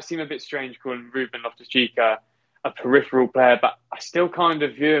know it might seem a bit strange calling Ruben Loftus-Cheek a peripheral player, but I still kind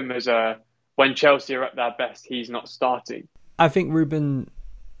of view him as a when Chelsea are at their best, he's not starting. I think Ruben,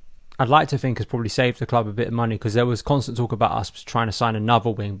 I'd like to think, has probably saved the club a bit of money, because there was constant talk about us trying to sign another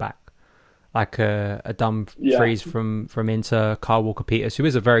wing back, like a Dumfries from Inter, Kyle Walker-Peters, who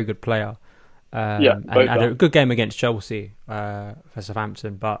is a very good player, and had a good game against Chelsea for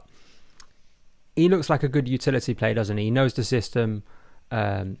Southampton. But he looks like a good utility player, doesn't he? He knows the system.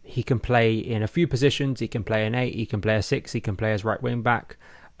 He can play in a few positions. He can play an 8, he can play a 6, he can play as right wing back.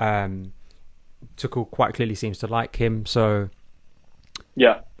 Tuchel quite clearly seems to like him, so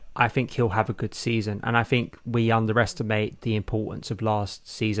yeah, I think he'll have a good season. And I think we underestimate the importance of last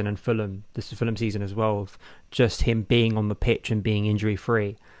season and Fulham, this Fulham season as well, of just him being on the pitch and being injury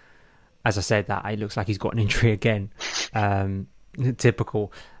free. As I said, that it looks like he's got an injury again,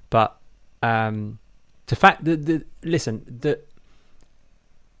 typical. But the fact that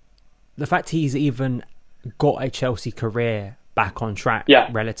the fact he's even got a Chelsea career back on track,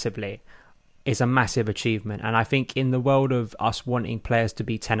 relatively, is a massive achievement. And I think in the world of us wanting players to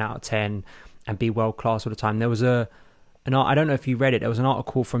be 10 out of 10 and be world class all the time, there was I don't know if you read it, there was an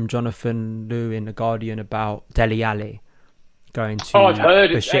article from Jonathan Liu in The Guardian about Dele Alli going to I've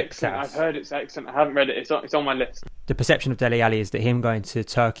heard it's Besiktas. excellent. I haven't read it. It's on my list. The perception of Dele Alli is that him going to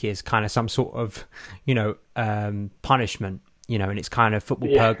Turkey is kind of some sort of, punishment, and it's kind of football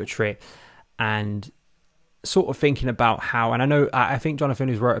purgatory. And sort of thinking about how, and I think Jonathan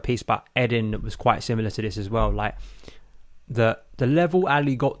who's wrote a piece about Edin that was quite similar to this as well, like the level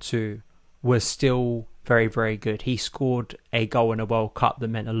Ali got to was still very, very good. He scored a goal in a World Cup that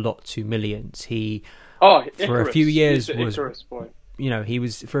meant a lot to millions. For a few years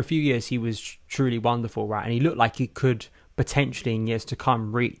he was truly wonderful, right? And he looked like he could potentially in years to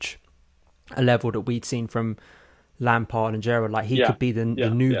come reach a level that we'd seen from Lampard and Gerrard. Like he could be the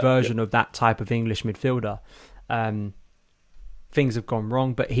new version of that type of English midfielder. Things have gone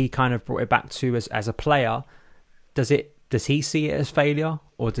wrong, but he kind of brought it back to as a player. Does he see it as failure,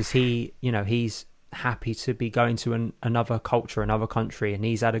 or does he, he's happy to be going to another culture, another country, and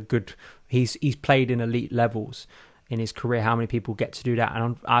he's played in elite levels in his career. How many people get to do that?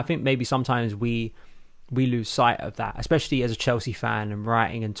 And I think maybe sometimes we lose sight of that, especially as a Chelsea fan and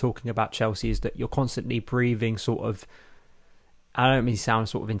writing and talking about Chelsea, is that you're constantly breathing sort of, I don't mean to sound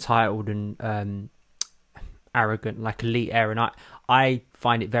sort of entitled and arrogant, like elite air. And I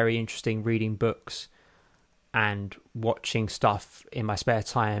find it very interesting reading books and watching stuff in my spare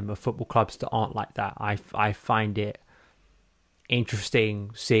time of football clubs that aren't like that. I find it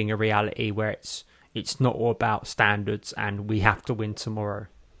interesting seeing a reality where it's not all about standards and we have to win tomorrow.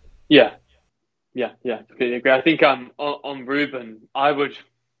 Yeah, completely agree. I think on Ruben, I would,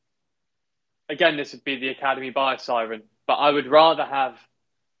 again, this would be the academy bias siren, but I would rather have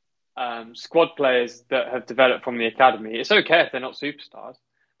squad players that have developed from the academy. It's okay if they're not superstars,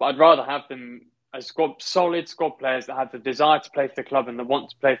 but I'd rather have them as solid squad players that have the desire to play for the club and that want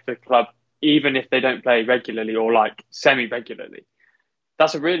to play for the club, even if they don't play regularly or like semi-regularly.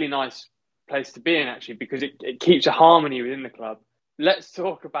 That's a really nice place to be in, actually, because it keeps a harmony within the club. Let's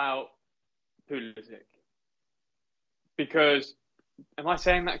talk about Pulisic, because am I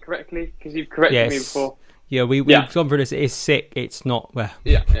saying that correctly? Because you've corrected me before. Yeah, we've gone through this. It's sick. It's not. Well,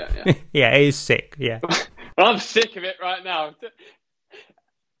 yeah. Yeah, it is sick. Yeah. I'm sick of it right now.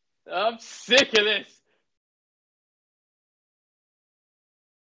 I'm sick of this.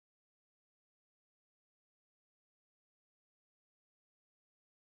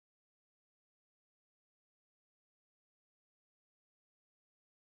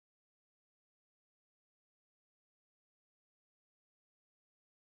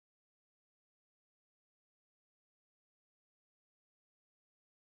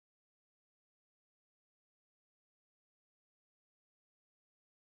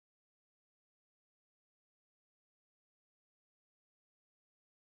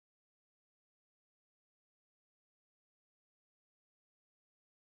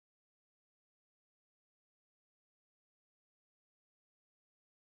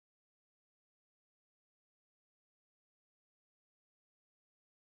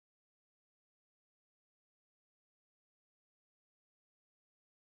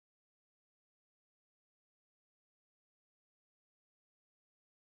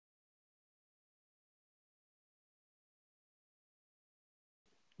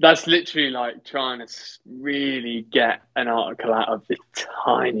 That's literally like trying to really get an article out of the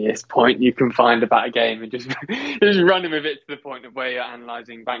tiniest point you can find about a game and just running with it to the point of where you're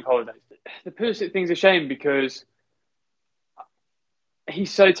analysing bank holidays. The Pulisic thing's a shame because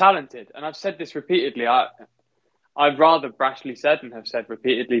he's so talented. And I've said this repeatedly. I've rather brashly said and have said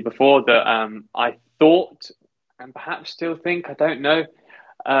repeatedly before that I thought, and perhaps still think, I don't know,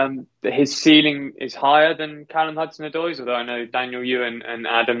 His ceiling is higher than Callum Hudson-Odoi's, although I know Daniel Ewan and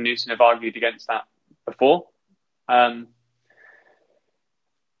Adam Newson have argued against that before. And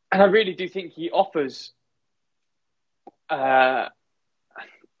I really do think he offers an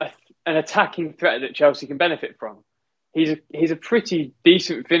attacking threat that Chelsea can benefit from. He's a pretty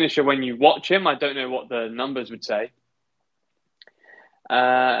decent finisher when you watch him. I don't know what the numbers would say.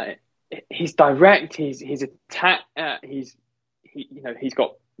 He's direct. He's attack. He's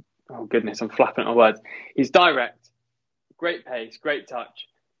got. Oh goodness, I'm flapping at my words. He's direct, great pace, great touch,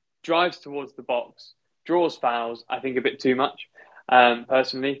 drives towards the box, draws fouls. I think a bit too much,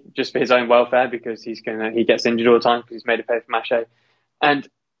 personally, just for his own welfare, because he gets injured all the time because he's made a pay for Mache. And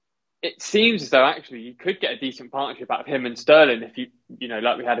it seems as though actually you could get a decent partnership out of him and Sterling if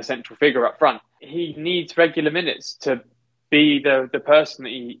like we had a central figure up front. He needs regular minutes to be the person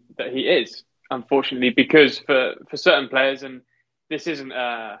that he is, unfortunately, because for certain players, and this isn't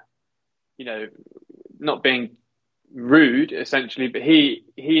not being rude essentially, but he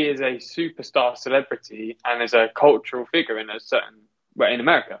is a superstar celebrity and is a cultural figure in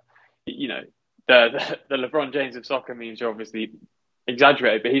America. The LeBron James of soccer memes are obviously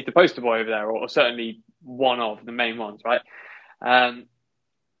exaggerated, but he's the poster boy over there, or certainly one of the main ones, right? And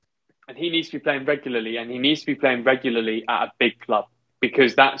he needs to be playing regularly, and he needs to be playing regularly at a big club,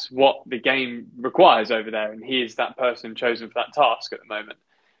 because that's what the game requires over there, and he is that person chosen for that task at the moment.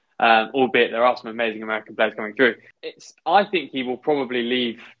 Albeit there are some amazing American players coming through. I think he will probably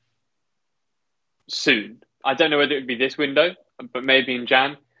leave soon. I don't know whether it would be this window, but maybe in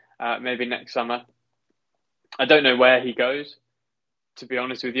Jan, maybe next summer. I don't know where he goes, to be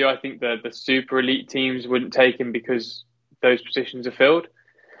honest with you. I think the super elite teams wouldn't take him because those positions are filled.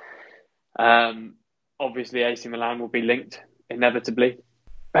 Obviously, AC Milan will be linked inevitably.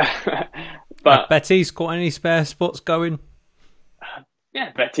 But Betis got any spare spots going?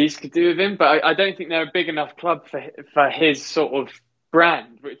 Yeah, Betis could do with him, but I don't think they're a big enough club for his sort of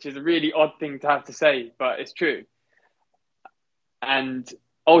brand, which is a really odd thing to have to say, but it's true. And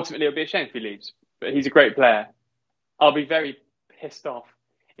ultimately, it'll be a shame if he leaves, but he's a great player. I'll be very pissed off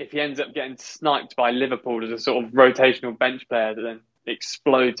if he ends up getting sniped by Liverpool as a sort of rotational bench player that then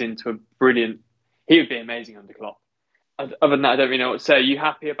explodes into a brilliant... He would be amazing under Klopp. Other than that, I don't really know what to say. Are you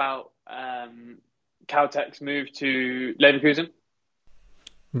happy about Kautek's move to Leverkusen?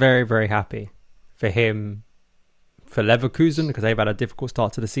 Very, very happy for him, for Leverkusen, because they've had a difficult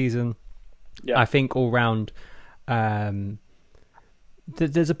start to the season. Yeah. I think all round, there's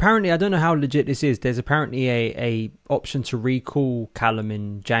apparently, I don't know how legit this is, there's apparently a option to recall Callum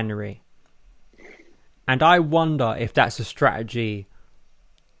in January. And I wonder if that's a strategy,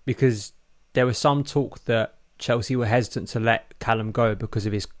 because there was some talk that Chelsea were hesitant to let Callum go because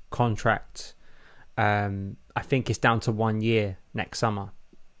of his contract. I think it's down to 1 year next summer.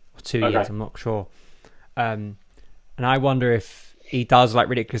 2 years, I'm not sure. And I wonder if he does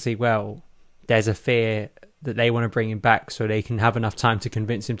ridiculously well, there's a fear that they want to bring him back so they can have enough time to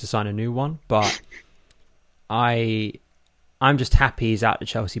convince him to sign a new one. But I'm just happy he's out the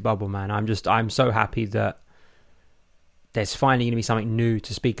Chelsea bubble, man. I'm so happy that there's finally going to be something new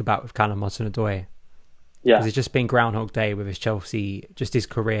to speak about with Callum Hudson-Odoi. Yeah. Because it's just been Groundhog Day with his Chelsea, just his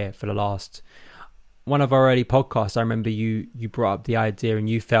career for the last... One of our early podcasts, I remember you brought up the idea, and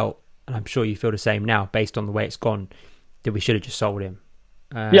you felt, and I'm sure you feel the same now, based on the way it's gone, that we should have just sold him.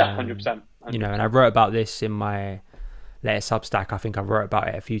 100%. And I wrote about this in my latest Substack. I think I wrote about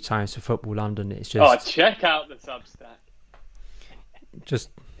it a few times for Football London. It's just... check out the Substack. Just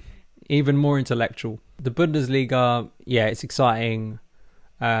even more intellectual. The Bundesliga, yeah, it's exciting.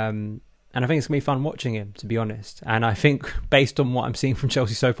 And I think it's going to be fun watching him, to be honest. And I think, based on what I'm seeing from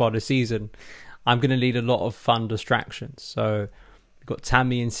Chelsea so far this season, I'm going to need a lot of fun distractions. So we've got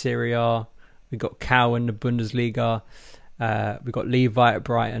Tammy in Syria, we've got Cow in the Bundesliga, we've got Levi at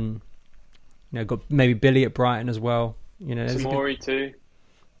Brighton, got maybe Billy at Brighton as well. Tomori too.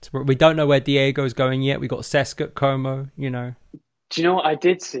 We don't know where Diego's going yet. We've got Cesc at Como, Do you know what I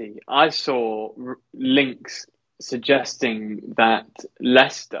did see? I saw links suggesting that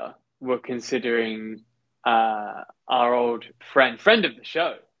Leicester were considering our old friend of the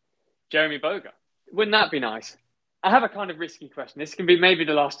show, Jeremy Boga. Wouldn't that be nice? I have a kind of risky question. This can be maybe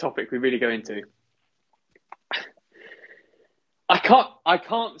the last topic we really go into. I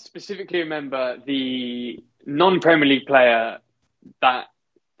can't specifically remember the non-Premier League player that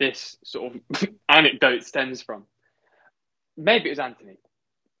this sort of anecdote stems from. Maybe it was Anthony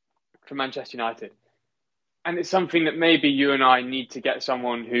from Manchester United. And it's something that maybe you and I need to get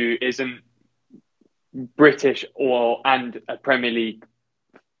someone who isn't British and a Premier League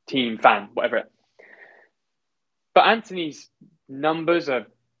team fan, whatever. But Anthony's numbers are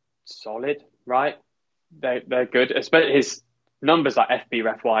solid, right? They're good. Especially his numbers, like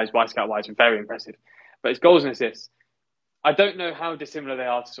FB wise, Y Scout wise, are very impressive. But his goals and assists, I don't know how dissimilar they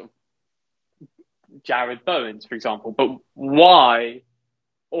are to sort of Jared Bowen's, for example. But why?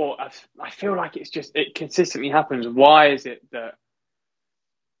 Or I feel like it consistently happens. Why is it that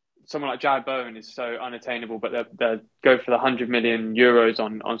someone like Jared Bowen is so unattainable, but they go for the €100 million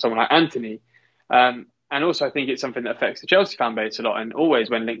on someone like Anthony? And also, I think it's something that affects the Chelsea fan base a lot, and always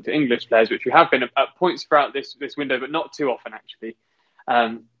when linked to English players, which we have been at points throughout this window, but not too often actually.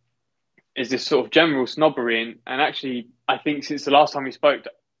 Is this sort of general snobbery, and actually, I think since the last time we spoke,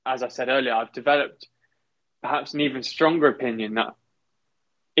 as I said earlier, I've developed perhaps an even stronger opinion that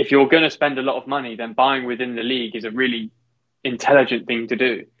if you're going to spend a lot of money, then buying within the league is a really intelligent thing to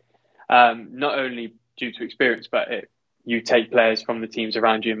do. Not only due to experience, but you take players from the teams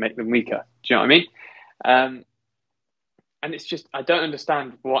around you and make them weaker. Do you know what I mean? And it's just, I don't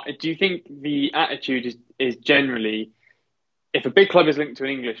understand do you think the attitude is generally, if a big club is linked to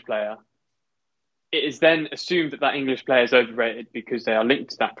an English player, it is then assumed that English player is overrated because they are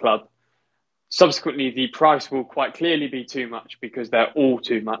linked to that club. Subsequently, the price will quite clearly be too much because they're all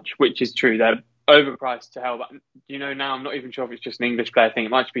too much, which is true. They're overpriced to hell. But, now I'm not even sure if it's just an English player thing.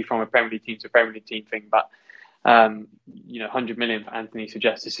 It might be from a Premier League team to a Premier League team thing. But, 100 million for Anthony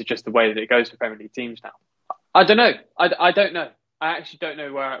suggests this is just the way that it goes for Premier League teams now. I don't know. I don't know. I actually don't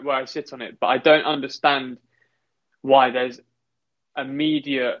know where I sit on it. But I don't understand why there's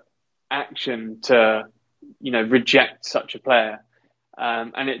immediate action to, reject such a player.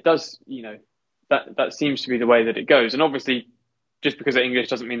 And it does, that seems to be the way that it goes. And obviously, just because they're English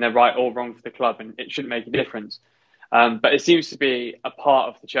doesn't mean they're right or wrong for the club, and it shouldn't make a difference. But it seems to be a part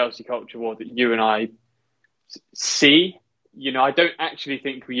of the Chelsea culture war that you and I see. I don't actually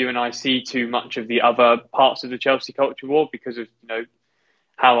think you and I see too much of the other parts of the Chelsea culture war because of,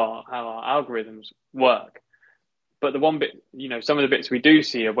 how our algorithms work. But the one bit, some of the bits we do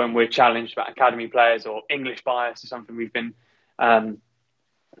see are when we're challenged about academy players or English bias or something we've been, had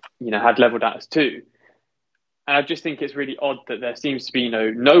levelled at us too. And I just think it's really odd that there seems to be,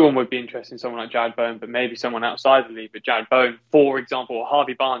 no one would be interested in someone like Jared Bowen, but maybe someone outside the league. But Jared Bowen, for example, or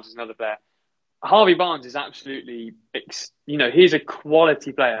Harvey Barnes is another player. Harvey Barnes is absolutely, he's a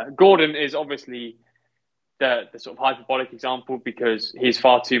quality player. Gordon is obviously the sort of hyperbolic example because he's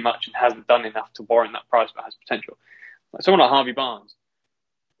far too much and hasn't done enough to warrant that price, but has potential. Like someone like Harvey Barnes,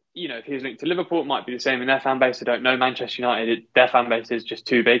 if he was linked to Liverpool, it might be the same in their fan base. I don't know. Manchester United, their fan base is just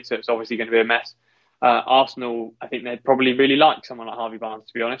too big, so it's obviously going to be a mess. Arsenal, I think they'd probably really like someone like Harvey Barnes,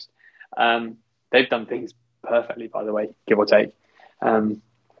 to be honest. They've done things perfectly, by the way, give or take.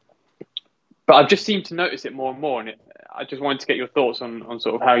 But I've just seemed to notice it more and more, and I just wanted to get your thoughts on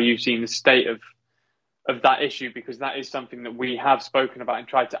sort of how you've seen the state of that issue, because that is something that we have spoken about and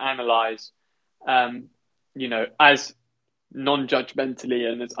tried to analyse, as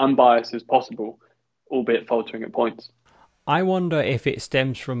non-judgmentally and as unbiased as possible, albeit faltering at points. I wonder if it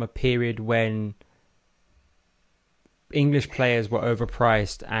stems from a period when English players were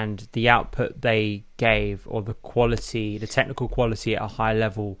overpriced and the output they gave, or the quality, the technical quality at a high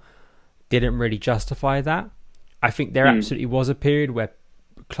level, didn't really justify that. I think there absolutely was a period where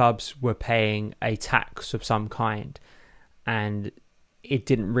clubs were paying a tax of some kind and it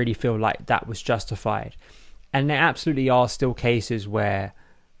didn't really feel like that was justified. And there absolutely are still cases where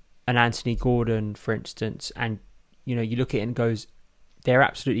an Anthony Gordon, for instance, and you look at it and goes, there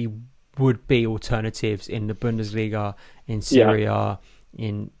absolutely would be alternatives in the Bundesliga, in Serie A,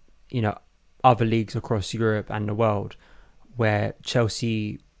 in other leagues across Europe and the world, where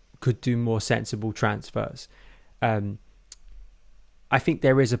Chelsea could do more sensible transfers. I think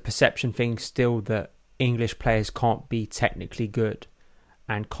there is a perception thing still that English players can't be technically good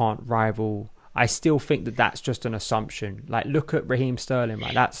and can't rival. I still think that that's just an assumption. Like, look at Raheem Sterling,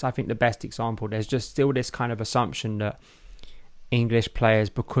 right? That's, I think, the best example. There's just still this kind of assumption that English players,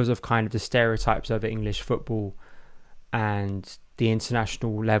 because of kind of the stereotypes over English football and the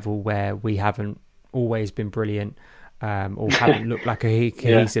international level where we haven't always been brilliant, or haven't looked like a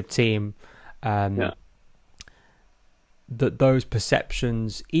cohesive team, that those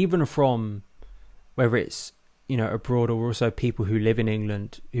perceptions, even from whether it's abroad or also people who live in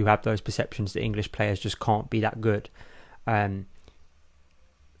England who have those perceptions that English players just can't be that good,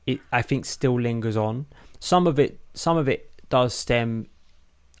 it I think still lingers on. Some of it does stem.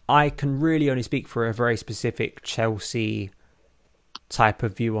 I can really only speak for a very specific Chelsea type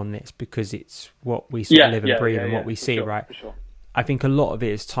of view on this because it's what we sort of live and breathe and what we see, right? Sure. I think a lot of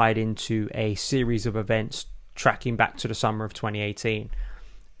it is tied into a series of events tracking back to the summer of 2018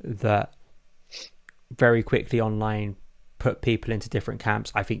 that very quickly online put people into different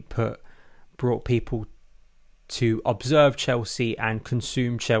camps. I think brought people to observe Chelsea and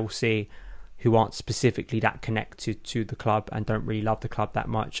consume Chelsea who aren't specifically that connected to the club and don't really love the club that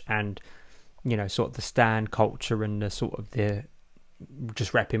much, and sort of the stand culture and the sort of the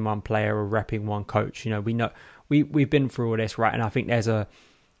just repping one player or repping one coach. We've been through all this, right? And I think there's a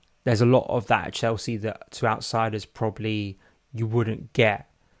lot of that at Chelsea that to outsiders probably you wouldn't get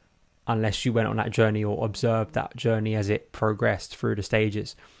unless you went on that journey or observed that journey as it progressed through the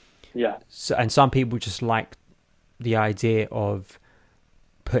stages. Yeah. So, and some people just like the idea of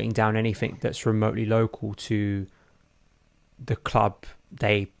putting down anything that's remotely local to the club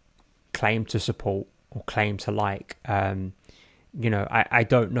they claim to support or claim to like. I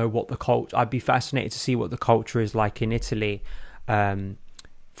don't know what the culture. I'd be fascinated to see what the culture is like in Italy,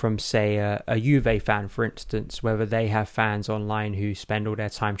 from say a Juve fan, for instance, whether they have fans online who spend all their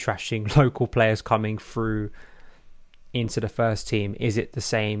time trashing local players coming through into the first team. Is it the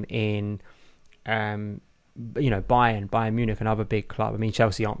same in Bayern Munich, another big club? I mean,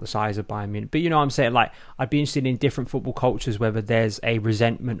 Chelsea aren't the size of Bayern Munich, but I'm saying, like, I'd be interested in different football cultures, whether there's a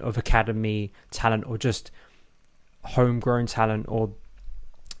resentment of academy talent or just homegrown talent or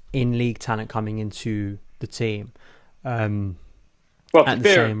in-league talent coming into the team. Well, for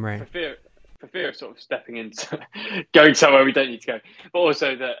fear of sort of stepping into going somewhere we don't need to go, but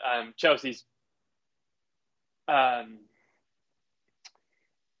also that Chelsea's a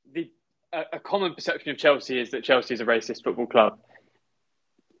common perception of Chelsea is that Chelsea is a racist football club.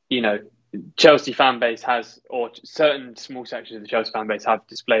 Chelsea fan base has, or certain small sections of the Chelsea fan base have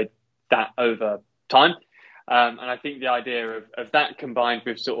displayed that over time. And I think the idea of that combined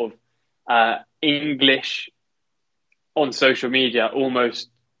with sort of English on social media almost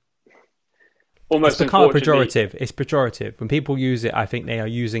it's become a pejorative. It's pejorative. When people use it, I think they are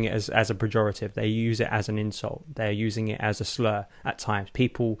using it as a pejorative. They use it as an insult. They're using it as a slur at times.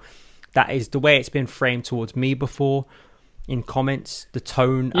 That is the way it's been framed towards me before in comments. The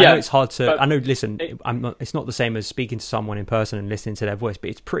tone. Yeah, I know it's hard to. I know. Listen, it's not the same as speaking to someone in person and listening to their voice, but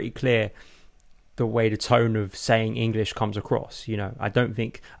it's pretty clear the way the tone of saying English comes across. I don't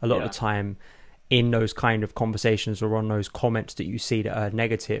think a lot of the time in those kind of conversations or on those comments that you see that are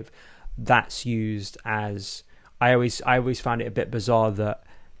negative, that's used as. I always found it a bit bizarre that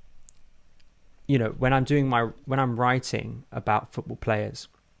when I'm writing about football players,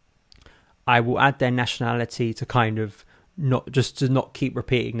 I will add their nationality to kind of not keep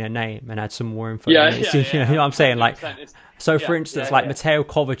repeating their name and add some more info. You know what I'm saying? Like, so for instance, Mateo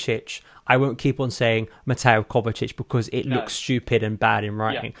Kovacic, I won't keep on saying Mateo Kovacic because it looks stupid and bad in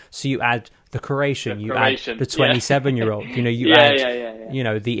writing. So you add the Croatian, add the 27-year-old, you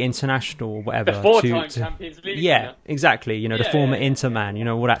add, the international or whatever. The four-time Champions League. Yeah, exactly. The former Inter man,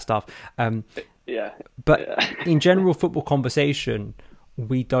 all that stuff. But in general football conversation,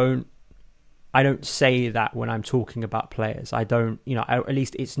 I don't say that when I'm talking about players. I don't, at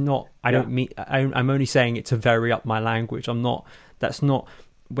least it's not, I'm only saying it to vary up my language. That's not,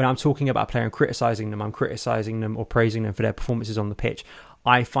 when I'm talking about a player and criticising them, I'm criticising them or praising them for their performances on the pitch.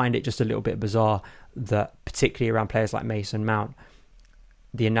 I find it just a little bit bizarre that, particularly around players like Mason Mount,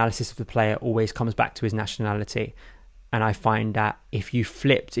 the analysis of the player always comes back to his nationality. And I find that if you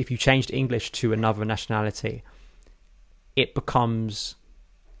changed English to another nationality, it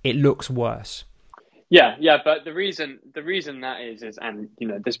looks worse. Yeah, but the reason that is, and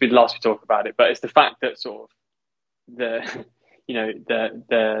this will be the last we talk about it, but it's the fact that sort of the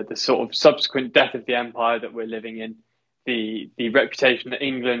sort of subsequent death of the empire that we're living in, the reputation that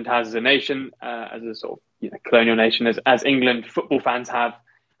England has as a nation, as a sort of colonial nation, as England football fans have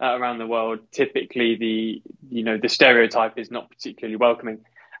around the world. Typically, the stereotype is not particularly welcoming,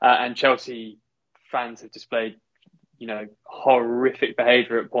 and Chelsea fans have displayed horrific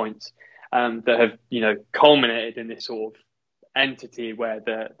behaviour at points that have culminated in this sort of entity where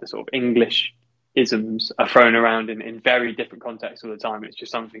the sort of English isms are thrown around in very different contexts all the time. It's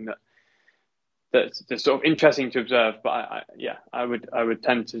just something that's sort of interesting to observe. But I would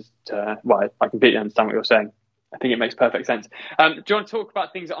tend to I completely understand what you're saying. I think it makes perfect sense. Do you want to talk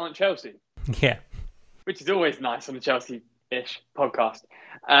about things that aren't Chelsea? Yeah, which is always nice on the Chelsea-ish podcast.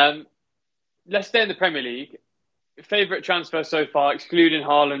 Let's stay in the Premier League. Favourite transfer so far, excluding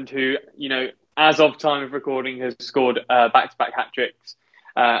Haaland, who, as of time of recording, has scored back-to-back hat-tricks,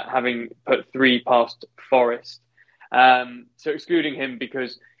 having put 3 past Forest. So excluding him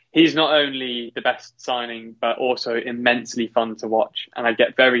because he's not only the best signing, but also immensely fun to watch. And I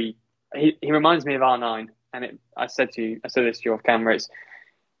get he reminds me of R9. And I said this to you off camera.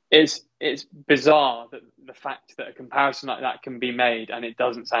 It's bizarre that the fact that a comparison like that can be made and it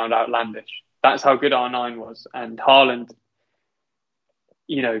doesn't sound outlandish. That's how good R9 was. And Haaland,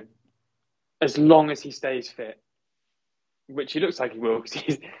 you know, as long as he stays fit, which he looks like he will because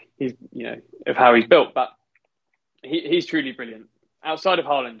he's of how he's built, but he's truly brilliant. Outside of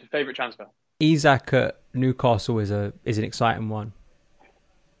Haaland, favourite transfer? Isak at Newcastle is an exciting one.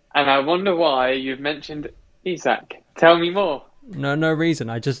 And I wonder why you've mentioned Isak. Tell me more. No reason.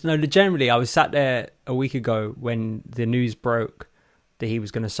 I just know generally I was sat there a week ago when the news broke that he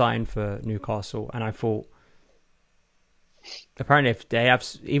was going to sign for Newcastle, and I thought, apparently if they have,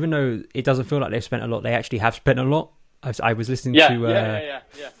 even though it doesn't feel like they've spent a lot, they actually have spent a lot. I was listening to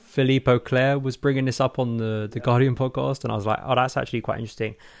Philippe Auclair was bringing this up on the Guardian podcast, and I was like, oh, that's actually quite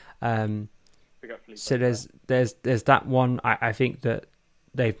interesting. So there's that one. I think that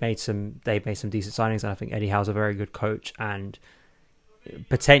they've made some decent signings, and I think Eddie Howe's a very good coach, and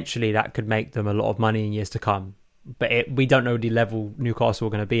potentially that could make them a lot of money in years to come. But we don't know the level Newcastle are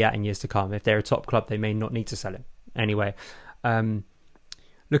going to be at in years to come. If they're a top club, they may not need to sell him anyway.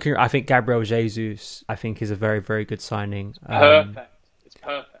 I think Gabriel Jesus, I think, is a very, very good signing. Perfect. It's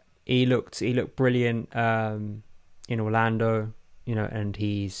perfect. He looked brilliant in Orlando, and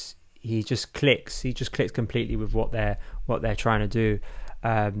he just clicks. He just clicks completely with what they're trying to do.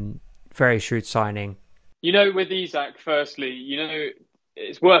 Very shrewd signing. With Isak, firstly,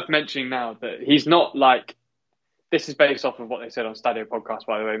 it's worth mentioning now that he's not like, this is based off of what they said on Stadio Podcast,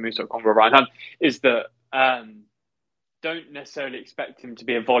 by the way, Moose.com, Ryan Hunt, is that don't necessarily expect him to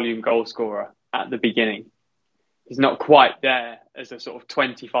be a volume goal scorer at the beginning. He's not quite there as a sort of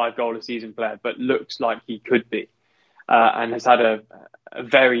 25 goal a season player, but looks like he could be, and has had a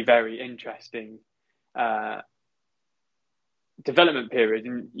very, very interesting development period.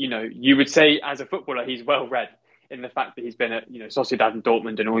 And, you would say as a footballer, he's well read in the fact that he's been at, Sociedad and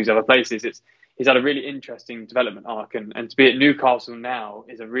Dortmund and all these other places. He's had a really interesting development arc, and to be at Newcastle now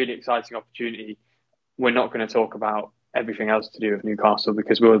is a really exciting opportunity. We're not going to talk about everything else to do with Newcastle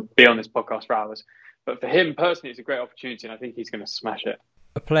because we'll be on this podcast for hours. But for him personally, it's a great opportunity, and I think he's going to smash it.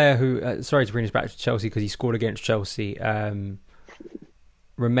 A player who, sorry to bring us back to Chelsea because he scored against Chelsea,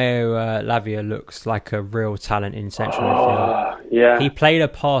 Romeo Lavia looks like a real talent in central midfield. Yeah. He played a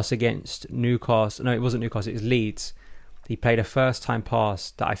pass against Newcastle. No, it wasn't Newcastle, it was Leeds. He played a first-time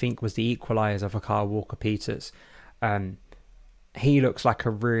pass that I think was the equaliser for Kyle Walker-Peters. He looks like a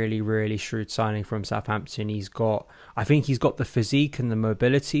really, really shrewd signing from Southampton. I think he's got the physique and the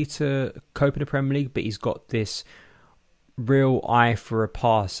mobility to cope in the Premier League, but he's got this real eye for a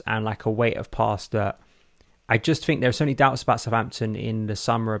pass and like a weight of pass that I just think there's so many doubts about Southampton in the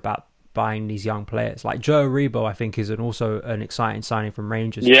summer about buying these young players. Like Joe Aribo, I think, is also an exciting signing from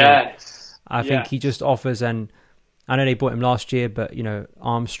Rangers. Yes. I think he just offers, and I know they bought him last year, but,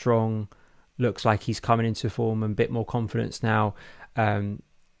 Armstrong looks like he's coming into form and a bit more confidence now.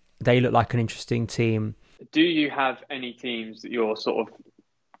 They look like an interesting team. Do you have any teams that you're sort of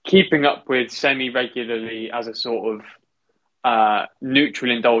keeping up with semi-regularly as a sort of neutral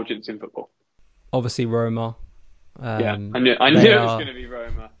indulgence in football? Obviously, Roma. I knew it was going to be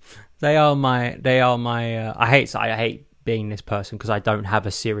Roma. They are my. I hate being this person because I don't have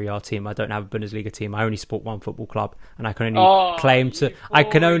a Serie A team. I don't have a Bundesliga team. I only support one football club, and I can only claim to. I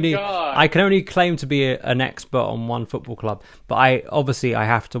can only claim to be an expert on one football club. But I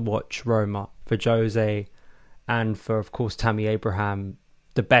have to watch Roma for Jose, and for, of course, Tammy Abraham.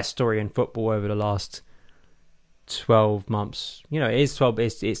 The best story in football over the last 12 months. It is 12.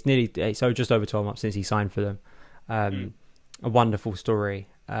 It's nearly just over 12 months since he signed for them. A wonderful story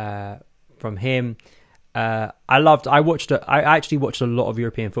from him. I actually watched a lot of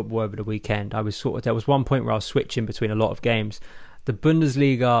European football over the weekend. There was one point where I was switching between a lot of games. The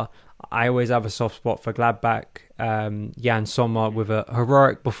Bundesliga, I always have a soft spot for Gladbach. Jan Sommer with a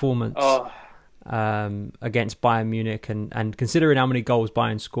heroic performance against Bayern Munich, and considering how many goals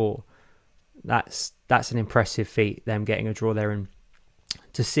Bayern score, that's an impressive feat, them getting a draw there. And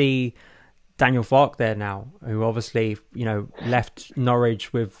to see Daniel Farke there now, who obviously, left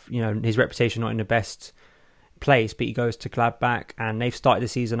Norwich with, his reputation not in the best place, but he goes to Gladbach and they've started the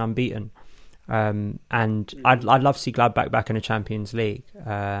season unbeaten. And I'd love to see Gladbach back in the Champions League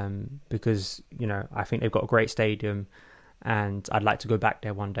because, I think they've got a great stadium and I'd like to go back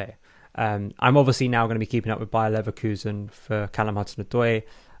there one day. I'm obviously now going to be keeping up with Bayer Leverkusen for Callum Hudson-Odoi.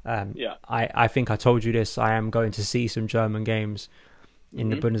 I think I told you this. I am going to see some German games in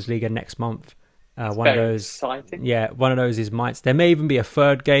the Bundesliga next month. One of those, exciting. Yeah, one of those is Mainz. There may even be a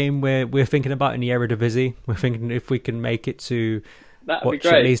third game we're thinking about in the Eredivisie. We're thinking if we can make it to watch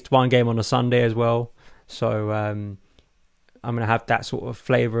at least one game on a Sunday as well. So I'm going to have that sort of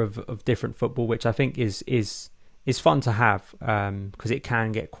flavour of different football, which I think is fun to have because it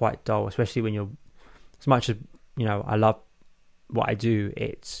can get quite dull, especially when you're, as much as I love what I do,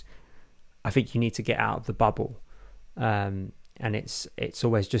 I think you need to get out of the bubble, and it's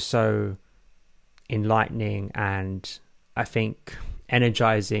always just so enlightening and I think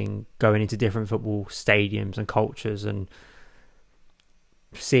energizing going into different football stadiums and cultures and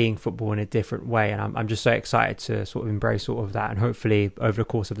seeing football in a different way. And I'm just so excited to sort of embrace all of that, and hopefully over the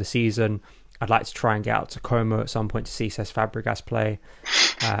course of the season I'd like to try and get out to Como at some point to see Cesc Fabregas play.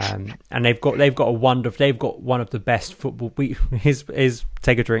 And they've got one of the best football.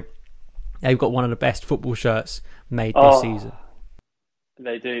 Take a drink. They've got one of the best football shirts made this season.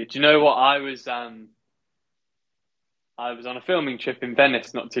 They do. Do you know what? I was on a filming trip in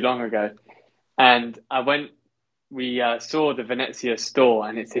Venice not too long ago, and we saw the Venezia store,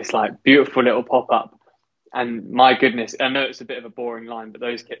 and it's this like beautiful little pop-up. And my goodness, I know it's a bit of a boring line, but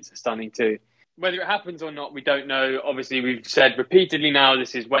those kits are stunning too. Whether it happens or not, we don't know. Obviously, we've said repeatedly now,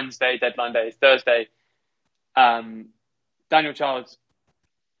 this is Wednesday, deadline day is Thursday. Daniel Childs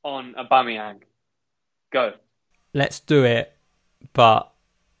on Aubameyang. Go. Let's do it, but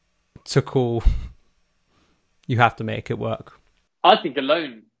Tuchel, you have to make it work. I think a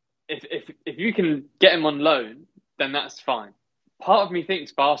loan, if you can get him on loan, then that's fine. Part of me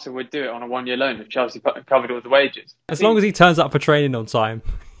thinks Barca would do it on a 1-year loan if Chelsea covered all the wages. As long as he turns up for training on time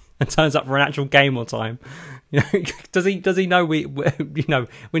and turns up for an actual game on time. Does he know we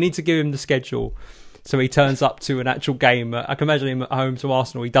need to give him the schedule so he turns up to an actual game. I can imagine him at home to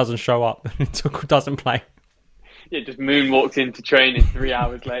Arsenal. He doesn't show up and Tuchel doesn't play. Yeah, just moonwalks into training 3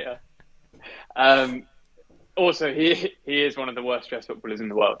 hours later. Also, he is one of the worst dressed footballers in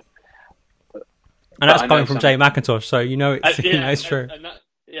the world. And that's coming from Jay McIntosh, so it's true.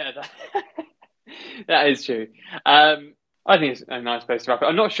 That is true. I think it's a nice place to wrap it.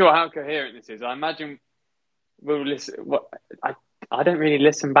 I'm not sure how coherent this is. I imagine we'll listen. I don't really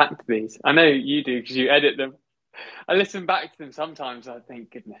listen back to these. I know you do because you edit them. I listen back to them sometimes. I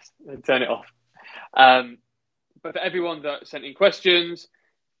think, goodness, I'd turn it off. But for everyone that sent in questions,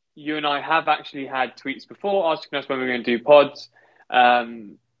 you and I have actually had tweets before asking us when we're going to do pods,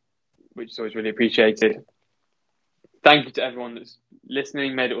 which is always really appreciated. Thank you to everyone that's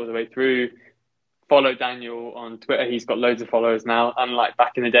listening, made it all the way through. Follow Daniel on Twitter. He's got loads of followers now, unlike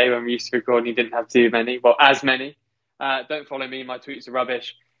back in the day when we used to record and he didn't have too many. Well, as many. Don't follow me. My tweets are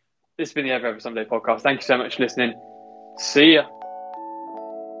rubbish. This has been the Ever Sunday podcast. Thank you so much for listening. See ya.